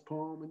marvelous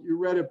poem, and you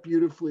read it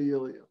beautifully,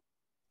 Ilya.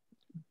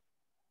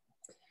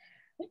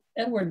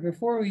 Edward,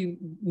 before we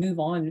move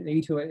on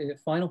maybe to a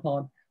final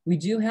poem, we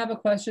do have a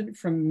question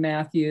from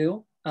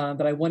Matthew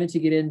that I wanted to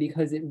get in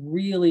because it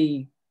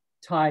really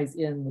ties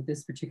in with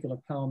this particular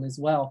poem as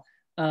well.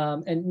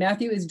 And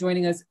Matthew is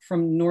joining us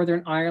from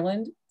Northern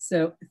Ireland.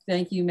 So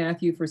thank you,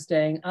 Matthew, for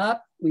staying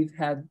up. We've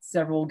had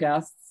several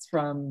guests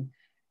from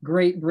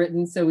Great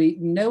Britain, so we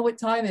know what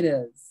time it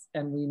is.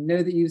 And we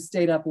know that you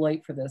stayed up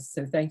late for this,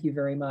 so thank you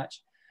very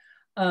much.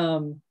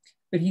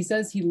 But he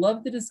says he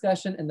loved the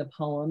discussion and the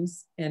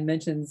poems and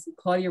mentions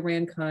Claudia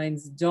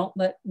Rankind's "Don't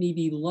Let Me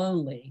Be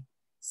Lonely"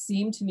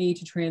 seemed to me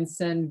to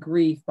transcend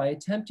grief by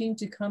attempting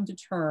to come to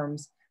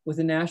terms with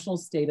a national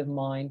state of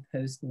mind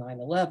post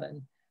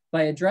 9/11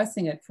 by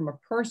addressing it from a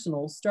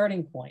personal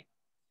starting point.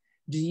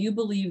 Do you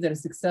believe that a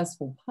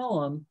successful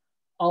poem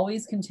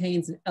always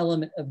contains an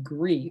element of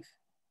grief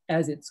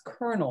as its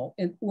kernel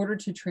in order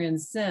to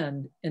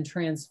transcend and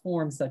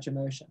transform such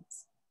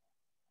emotions?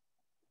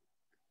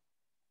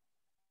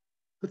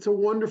 That's a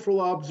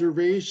wonderful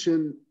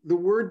observation. The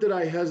word that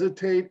I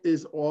hesitate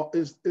is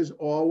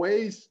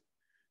always,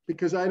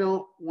 because I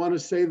don't want to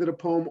say that a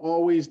poem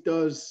always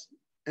does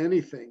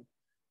anything.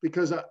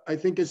 Because I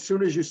think as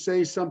soon as you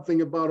say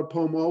something about a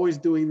poem always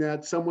doing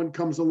that, someone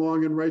comes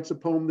along and writes a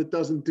poem that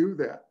doesn't do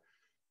that.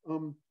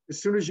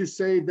 As soon as you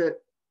say that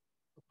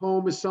a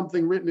poem is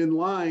something written in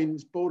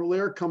lines,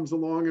 Baudelaire comes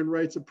along and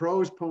writes a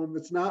prose poem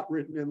that's not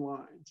written in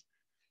lines.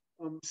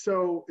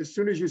 So as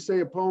soon as you say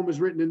a poem is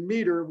written in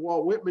meter,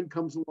 Walt Whitman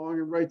comes along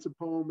and writes a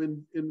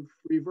poem in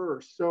free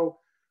verse. So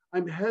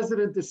I'm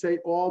hesitant to say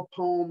all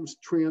poems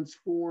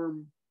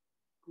transform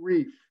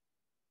grief.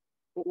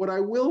 But what I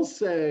will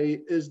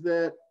say is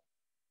that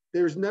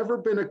there's never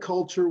been a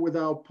culture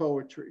without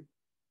poetry.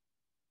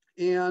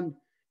 And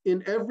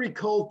in every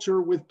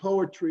culture with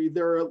poetry,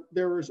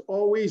 there is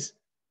always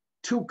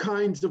two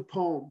kinds of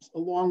poems,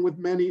 along with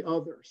many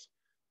others.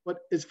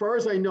 But as far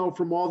as I know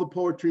from all the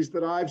poetries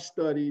that I've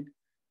studied,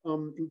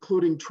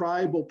 including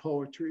tribal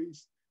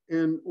poetries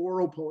and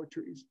oral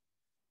poetries,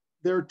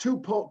 there are two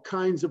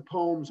kinds of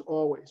poems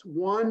always.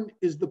 One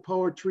is the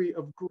poetry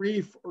of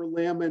grief or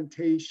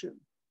lamentation.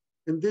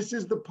 And this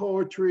is the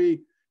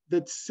poetry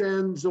that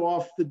sends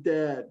off the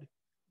dead,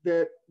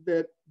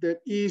 that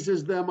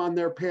eases them on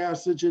their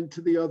passage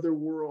into the other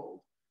world.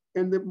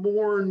 and that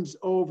mourns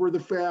over the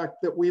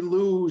fact that we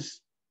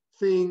lose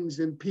things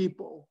and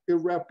people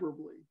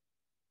irreparably,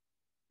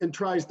 and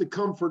tries to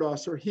comfort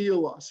us or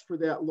heal us for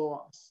that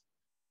loss.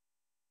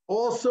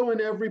 Also,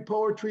 in every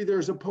poetry,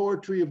 there's a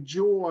poetry of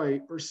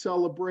joy or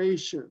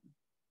celebration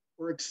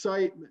or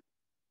excitement.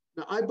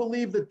 Now, I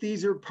believe that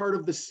these are part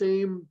of the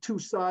same, two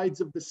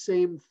sides of the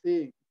same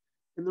thing.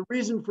 And the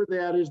reason for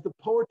that is the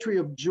poetry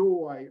of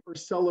joy or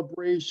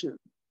celebration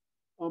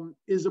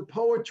is a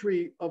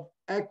poetry of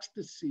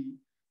ecstasy,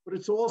 but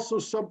it's also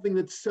something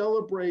that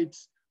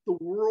celebrates the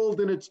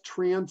world in its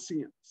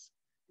transience.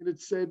 And it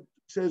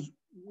says,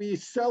 we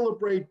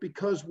celebrate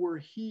because we're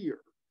here.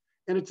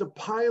 And it's a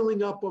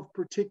piling up of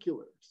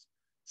particulars.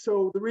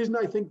 So the reason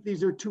I think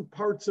these are two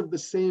parts of the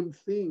same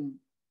thing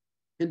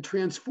and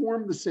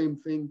transform the same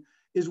thing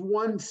is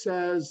one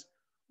says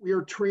we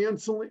are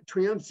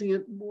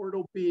transient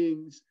mortal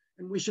beings,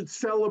 and we should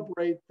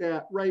celebrate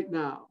that right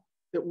now,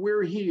 that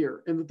we're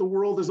here and that the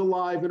world is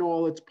alive in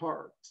all its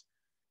parts.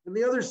 And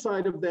the other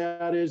side of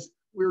that is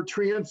we're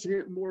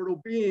transient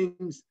mortal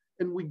beings,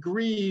 and we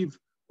grieve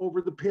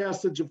over the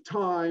passage of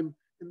time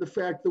and the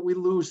fact that we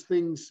lose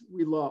things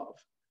we love.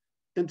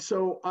 And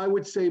so I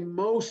would say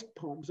most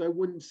poems, I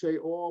wouldn't say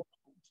all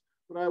poems,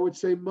 but I would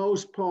say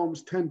most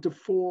poems tend to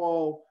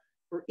fall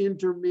or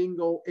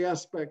intermingle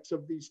aspects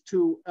of these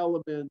two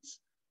elements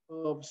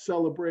of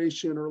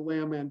celebration or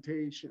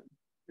lamentation.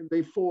 And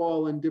they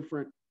fall on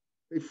different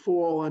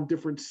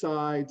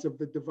sides of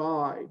the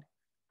divide,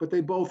 but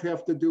they both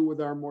have to do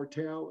with our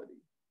mortality.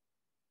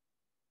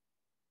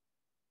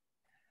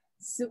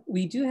 So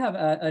we do have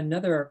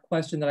another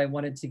question that I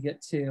wanted to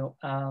get to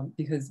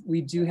because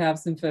we do have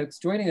some folks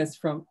joining us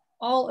from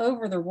all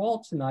over the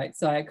world tonight.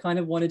 So I kind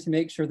of wanted to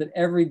make sure that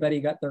everybody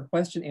got their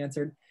question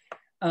answered.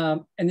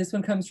 And this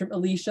one comes from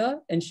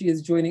Alicia, and she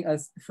is joining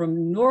us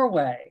from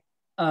Norway.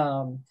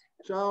 Ciao,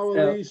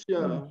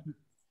 Alicia.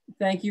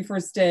 Thank you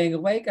for staying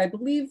awake. I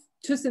believe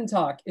tusen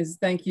takk is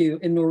thank you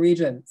in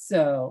Norwegian.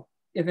 So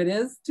if it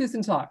is,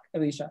 tusen takk,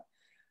 Alicia.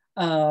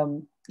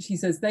 She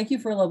says, thank you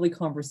for a lovely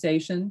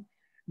conversation.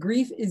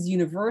 Grief is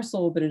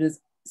universal, but it is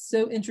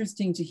so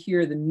interesting to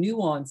hear the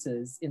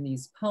nuances in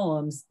these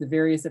poems, the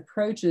various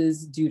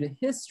approaches due to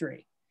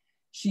history.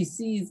 She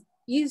sees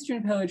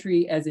Eastern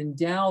poetry as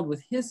endowed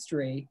with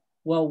history,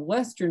 while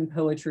Western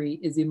poetry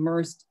is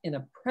immersed in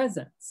a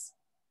presence.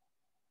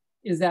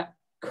 Is that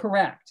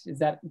correct?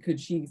 Could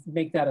she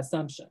make that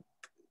assumption?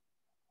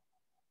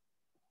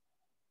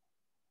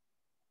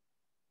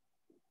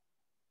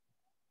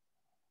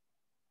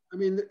 I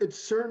mean,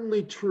 it's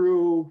certainly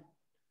true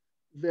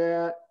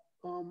that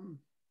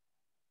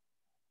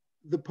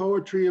the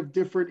poetry of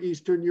different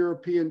Eastern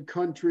European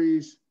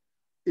countries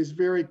is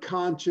very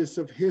conscious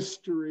of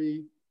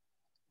history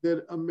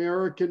that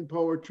American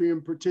poetry in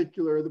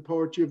particular, the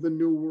poetry of the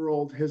New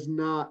World, has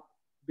not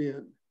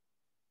been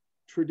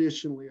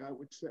traditionally, I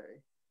would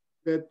say.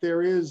 That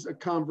there is a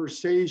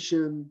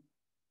conversation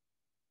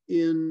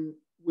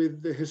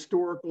with the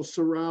historical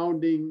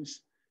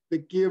surroundings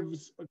that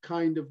gives a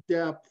kind of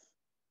depth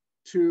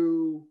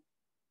to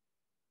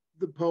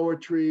the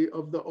poetry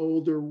of the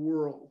older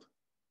world.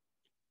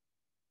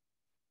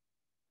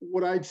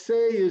 What I'd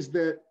say is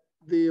that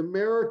the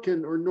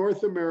American or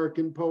North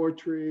American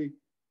poetry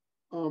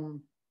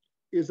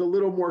is a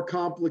little more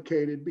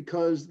complicated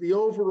because the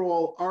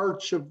overall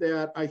arch of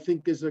that, I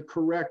think, is a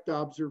correct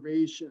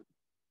observation.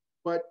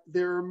 But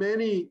there are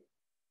many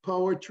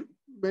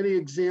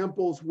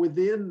examples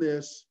within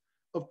this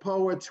of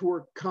poets who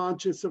are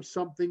conscious of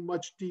something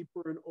much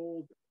deeper and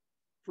older.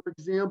 For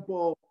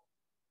example,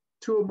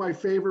 two of my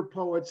favorite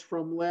poets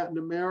from Latin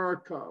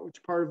America,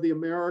 which part of the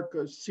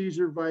Americas,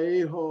 Cesar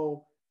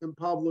Vallejo and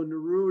Pablo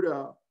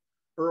Neruda,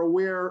 are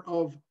aware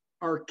of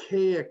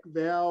archaic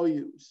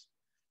values.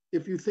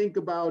 If you think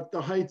about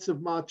the heights of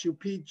Machu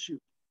Picchu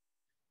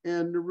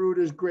and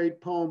Neruda's great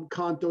poem,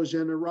 Canto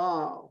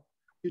General,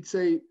 you'd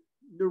say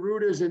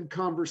Neruda's in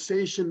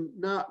conversation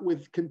not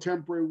with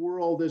contemporary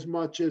world as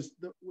much as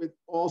with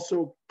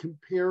also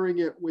comparing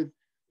it with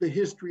the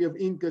history of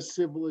Inca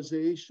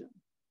civilization.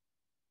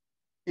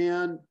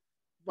 And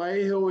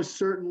Vallejo is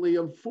certainly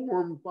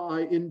informed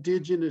by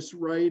indigenous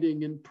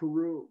writing in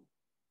Peru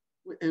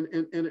and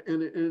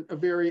a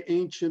very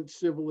ancient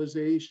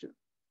civilization.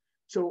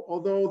 So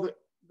although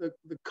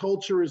the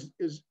culture is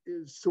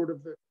sort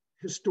of the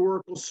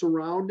historical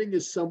surrounding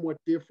is somewhat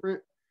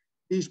different,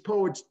 these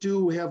poets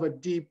do have a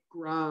deep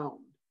ground,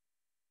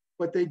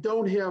 but they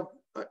don't have,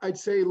 I'd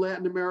say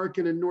Latin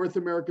American and North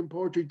American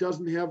poetry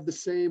doesn't have the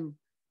same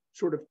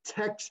sort of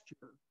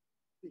texture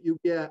that you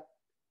get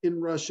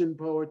in Russian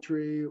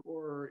poetry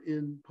or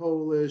in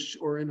Polish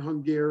or in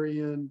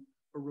Hungarian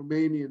or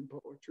Romanian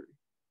poetry.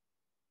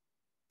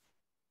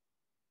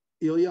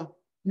 Ilya?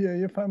 Yeah,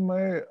 if I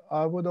may,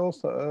 I would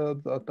also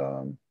add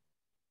that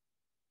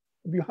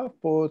we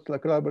have poets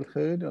like Robert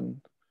Hayden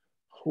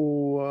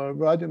who are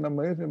writing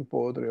amazing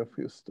poetry of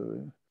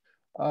history.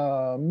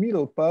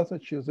 Middle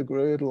Passage is a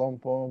great long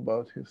poem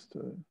about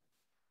history.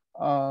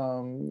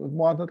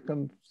 One that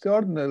can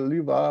certainly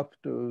live up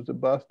to the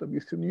best of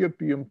Eastern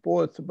European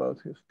poets about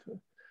history.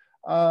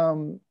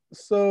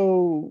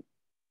 So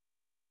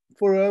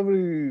for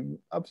every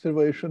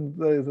observation,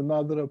 there is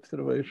another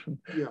observation.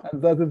 Yeah.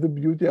 And that is the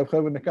beauty of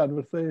having a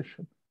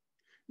conversation.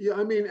 Yeah,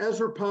 I mean,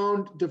 Ezra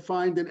Pound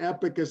defined an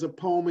epic as a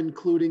poem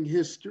including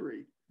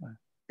history. Right.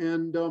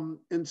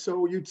 And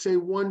so you'd say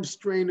one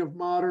strain of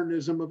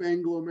modernism, of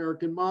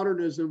Anglo-American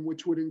modernism,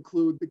 which would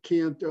include the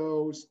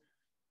cantos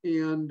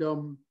and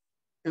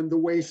the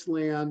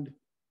Wasteland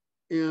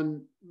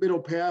and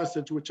Middle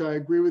Passage, which I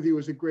agree with you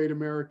is a great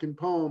American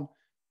poem,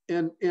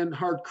 and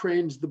Hart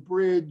Crane's The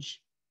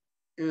Bridge,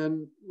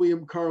 and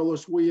William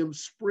Carlos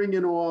Williams' Spring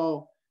and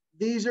All.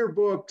 These are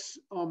books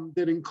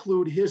that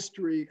include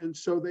history, and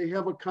so they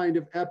have a kind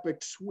of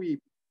epic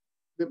sweep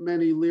that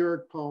many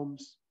lyric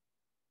poems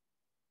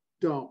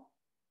don't.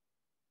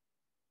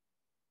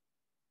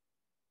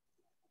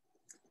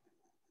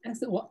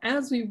 Excellent. Well,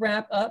 as we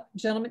wrap up,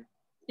 gentlemen,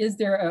 is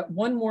there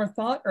one more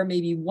thought or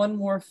maybe one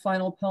more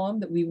final poem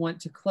that we want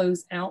to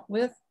close out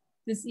with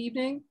this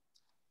evening?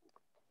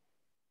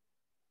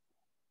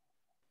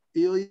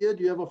 Ilya,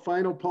 do you have a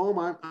final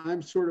poem?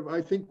 I'm sort of, I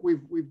think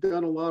we've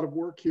done a lot of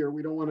work here.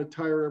 We don't want to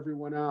tire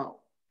everyone out.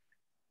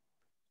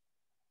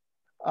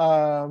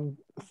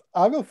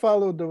 I will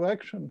follow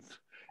directions.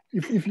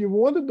 If you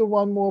want to do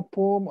one more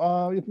poem,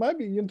 it might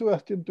be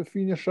interesting to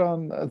finish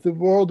on The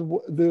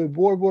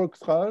War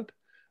Works Hard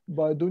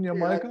by Dunya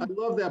Michael. I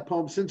love that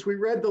poem. Since we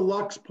read the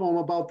Lux poem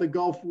about the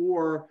Gulf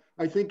War,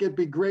 I think it'd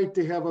be great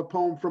to have a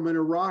poem from an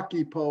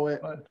Iraqi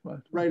poet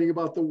writing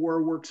about the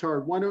war works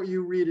hard. Why don't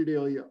you read it,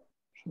 Ilya?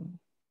 Sure.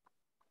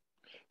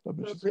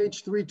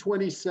 Page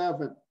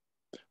 327.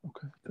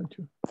 Okay, thank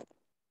you.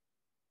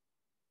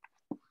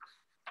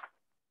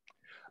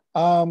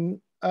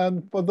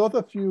 And for those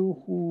of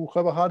you who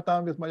have a hard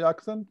time with my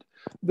accent,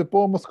 the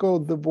poem is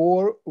called The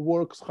War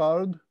Works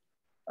Hard,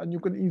 and you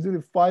can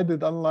easily find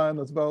it online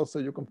as well, so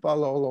you can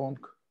follow along.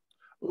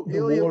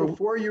 Ilya,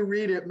 before you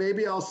read it,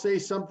 maybe I'll say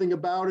something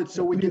about it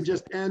so we can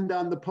just end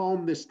on the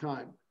poem this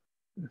time.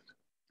 Yes.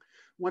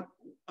 When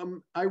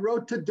I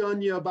wrote to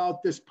Dunya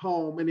about this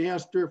poem and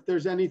asked her if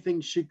there's anything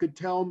she could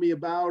tell me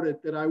about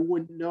it that I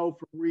wouldn't know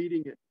from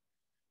reading it.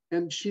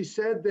 And she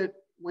said that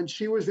when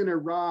she was in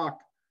Iraq,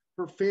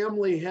 her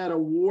family had a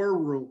war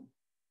room.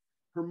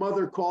 Her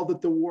mother called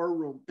it the war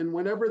room. And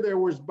whenever there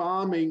was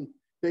bombing,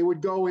 they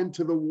would go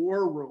into the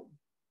war room.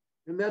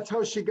 And that's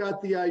how she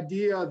got the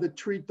idea to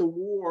treat the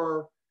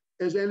war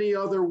as any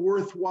other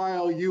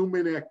worthwhile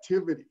human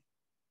activity,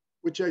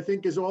 which I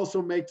think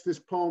also makes this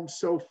poem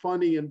so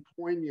funny and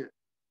poignant.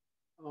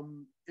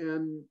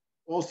 And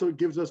also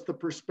gives us the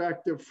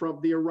perspective from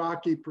the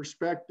Iraqi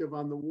perspective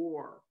on the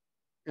war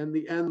and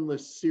the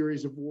endless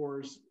series of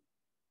wars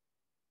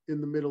in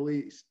the Middle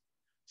East.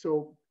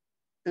 So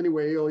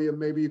anyway, Ilya,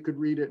 maybe you could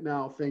read it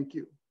now. Thank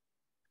you.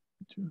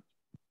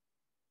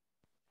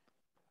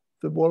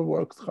 The War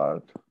Works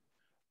Hard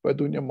by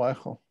Dunya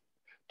Michael,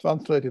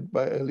 translated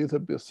by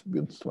Elizabeth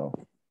Winslow.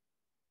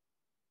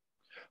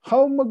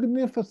 How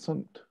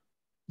magnificent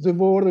the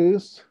war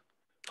is,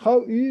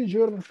 how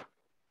eager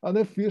and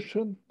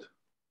efficient.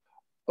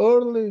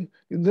 Early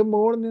in the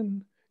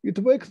morning, it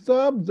wakes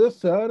up the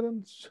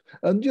sirens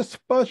and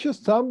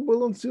dispatches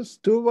ambulances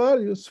to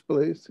various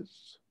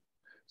places.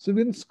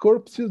 Swings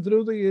corpses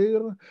through the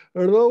air,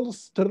 rolls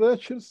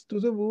stretchers to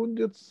the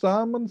wounded,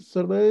 summons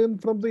rain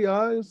from the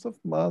eyes of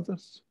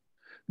mothers,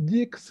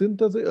 digs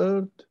into the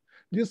earth,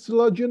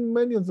 dislodging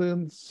many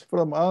things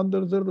from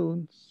under the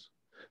ruins.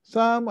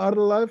 Some are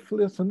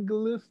lifeless and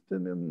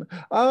glistening,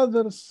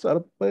 others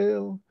are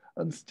pale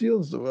and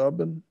still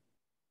throbbing.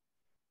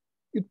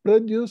 It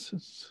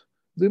produces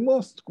the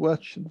most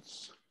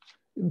questions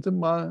in the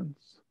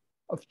minds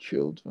of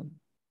children.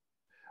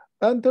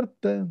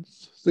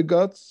 Entertains the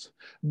gods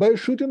by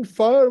shooting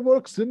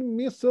fireworks and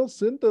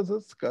missiles into the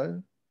sky.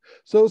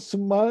 Sows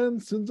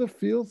mines in the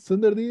fields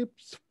and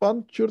reaps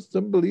punctures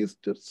and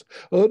blisters,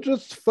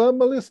 urges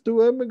families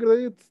to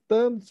emigrate,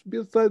 stands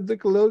beside the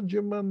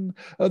clergyman,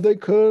 and they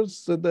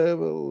curse the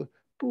devil,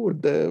 poor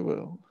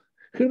devil.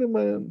 He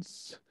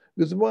remains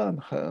with one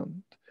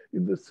hand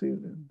in the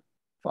ceiling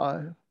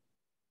fire.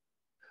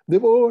 The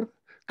war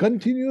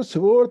continues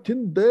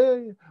working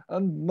day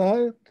and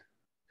night.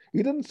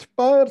 It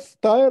inspires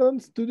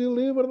tyrants to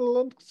deliver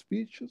long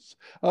speeches,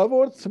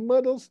 awards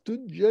medals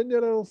to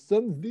generals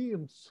and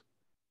themes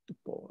to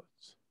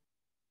poets.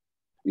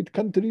 It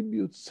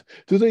contributes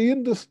to the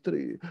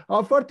industry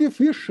of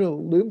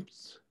artificial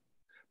limbs,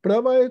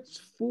 provides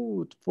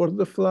food for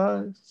the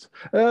flies,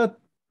 adds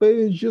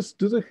pages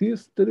to the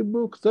history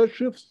books,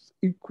 achieves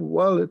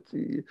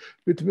equality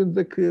between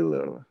the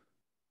killer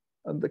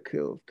and the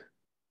killed,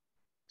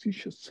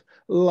 teaches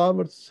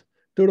lovers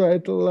to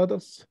write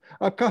letters,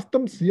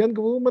 accustoms young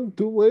women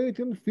to wait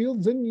in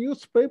fields and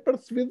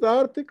newspapers with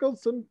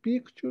articles and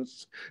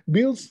pictures,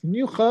 builds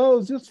new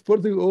houses for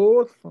the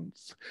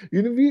orphans,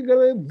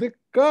 invigorates the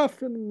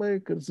coffin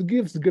makers,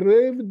 gives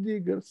grave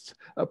diggers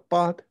a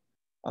pat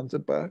on the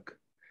back,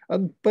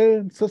 and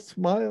paints a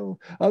smile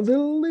on the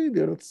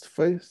leader's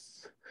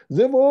face.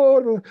 The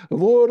war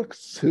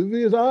works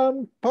with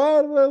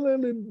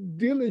unparalleled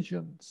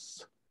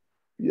diligence.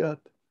 yet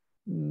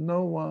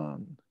no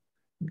one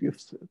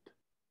gives it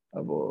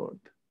a word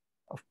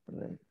of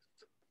praise.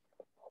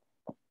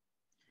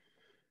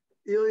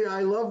 Ilya,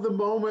 I love the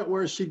moment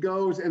where she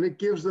goes and it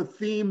gives a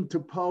theme to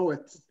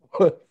poets.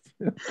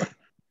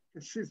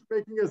 She's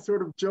making a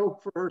sort of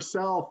joke for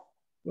herself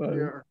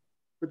here,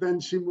 but then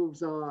she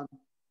moves on.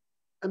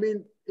 I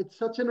mean, it's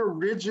such an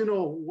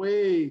original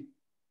way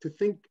to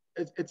think.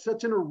 It's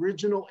such an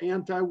original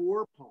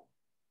anti-war poem.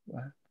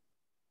 Right.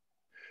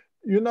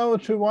 You know,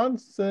 she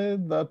once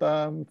said that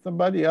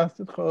somebody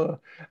asked her,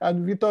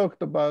 and we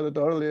talked about it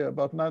earlier,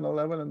 about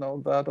 9/11 and all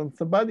that, and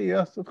somebody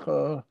asked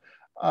her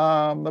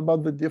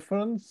about the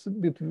difference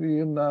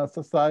between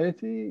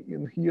society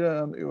in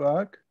here and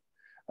Iraq.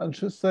 And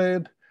she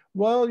said,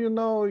 well, you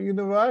know, in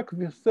Iraq,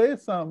 we say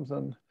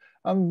something,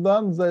 and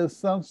then they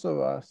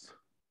censor us.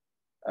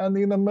 And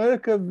in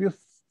America, we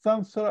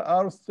censor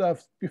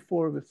ourselves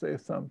before we say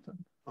something.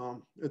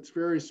 It's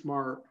very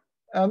smart.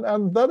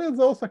 And that is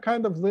also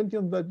kind of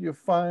thinking that you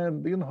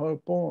find in her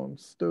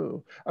poems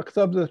too,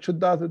 except that she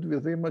does it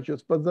with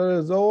images, but there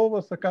is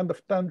always a kind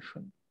of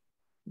tension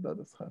that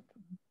is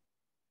happening.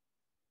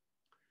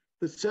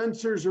 The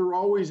censors are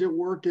always at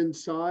work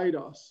inside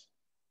us.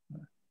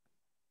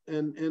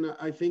 And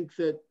I think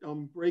that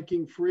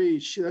breaking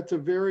free, that's a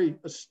very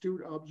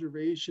astute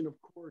observation, of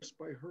course,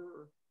 by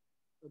her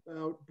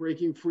about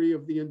breaking free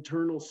of the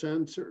internal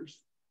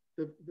censors,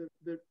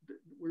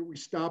 where we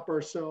stop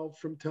ourselves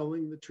from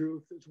telling the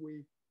truth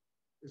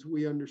as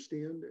we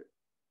understand it.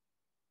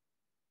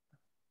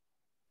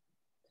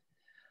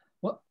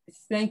 Well,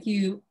 thank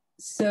you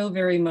so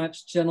very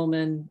much,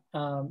 gentlemen,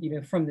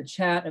 from the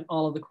chat and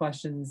all of the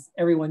questions.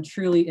 Everyone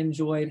truly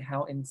enjoyed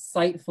how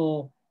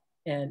insightful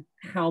and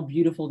how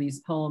beautiful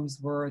these poems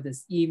were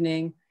this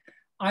evening.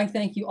 I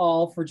thank you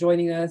all for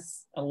joining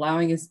us,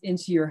 allowing us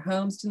into your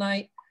homes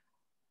tonight,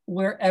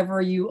 wherever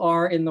you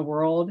are in the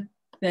world.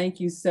 Thank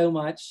you so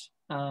much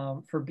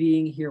for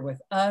being here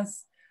with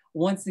us.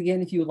 Once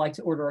again, if you would like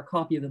to order a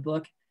copy of the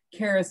book,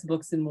 Karis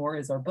Books and More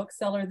is our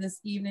bookseller this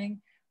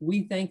evening.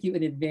 We thank you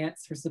in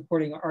advance for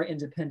supporting our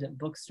independent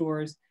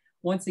bookstores.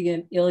 Once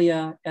again,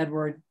 Ilya,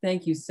 Edward,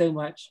 thank you so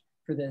much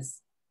for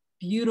this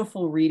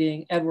beautiful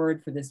reading.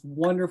 Edward, for this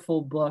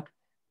wonderful book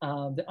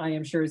that I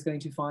am sure is going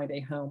to find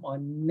a home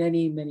on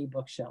many, many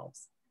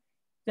bookshelves.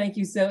 Thank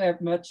you so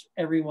much,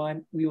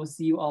 everyone. We will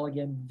see you all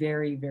again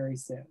very, very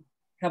soon.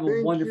 Have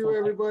a wonderful night. Thank you,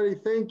 everybody.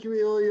 Thank you,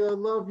 Ilya. I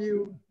love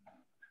you.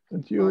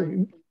 Thank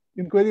you.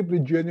 Incredibly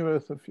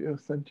generous of you.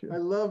 Thank you. I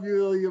love you,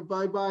 Ilya.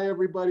 Bye-bye,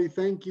 everybody.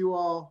 Thank you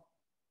all.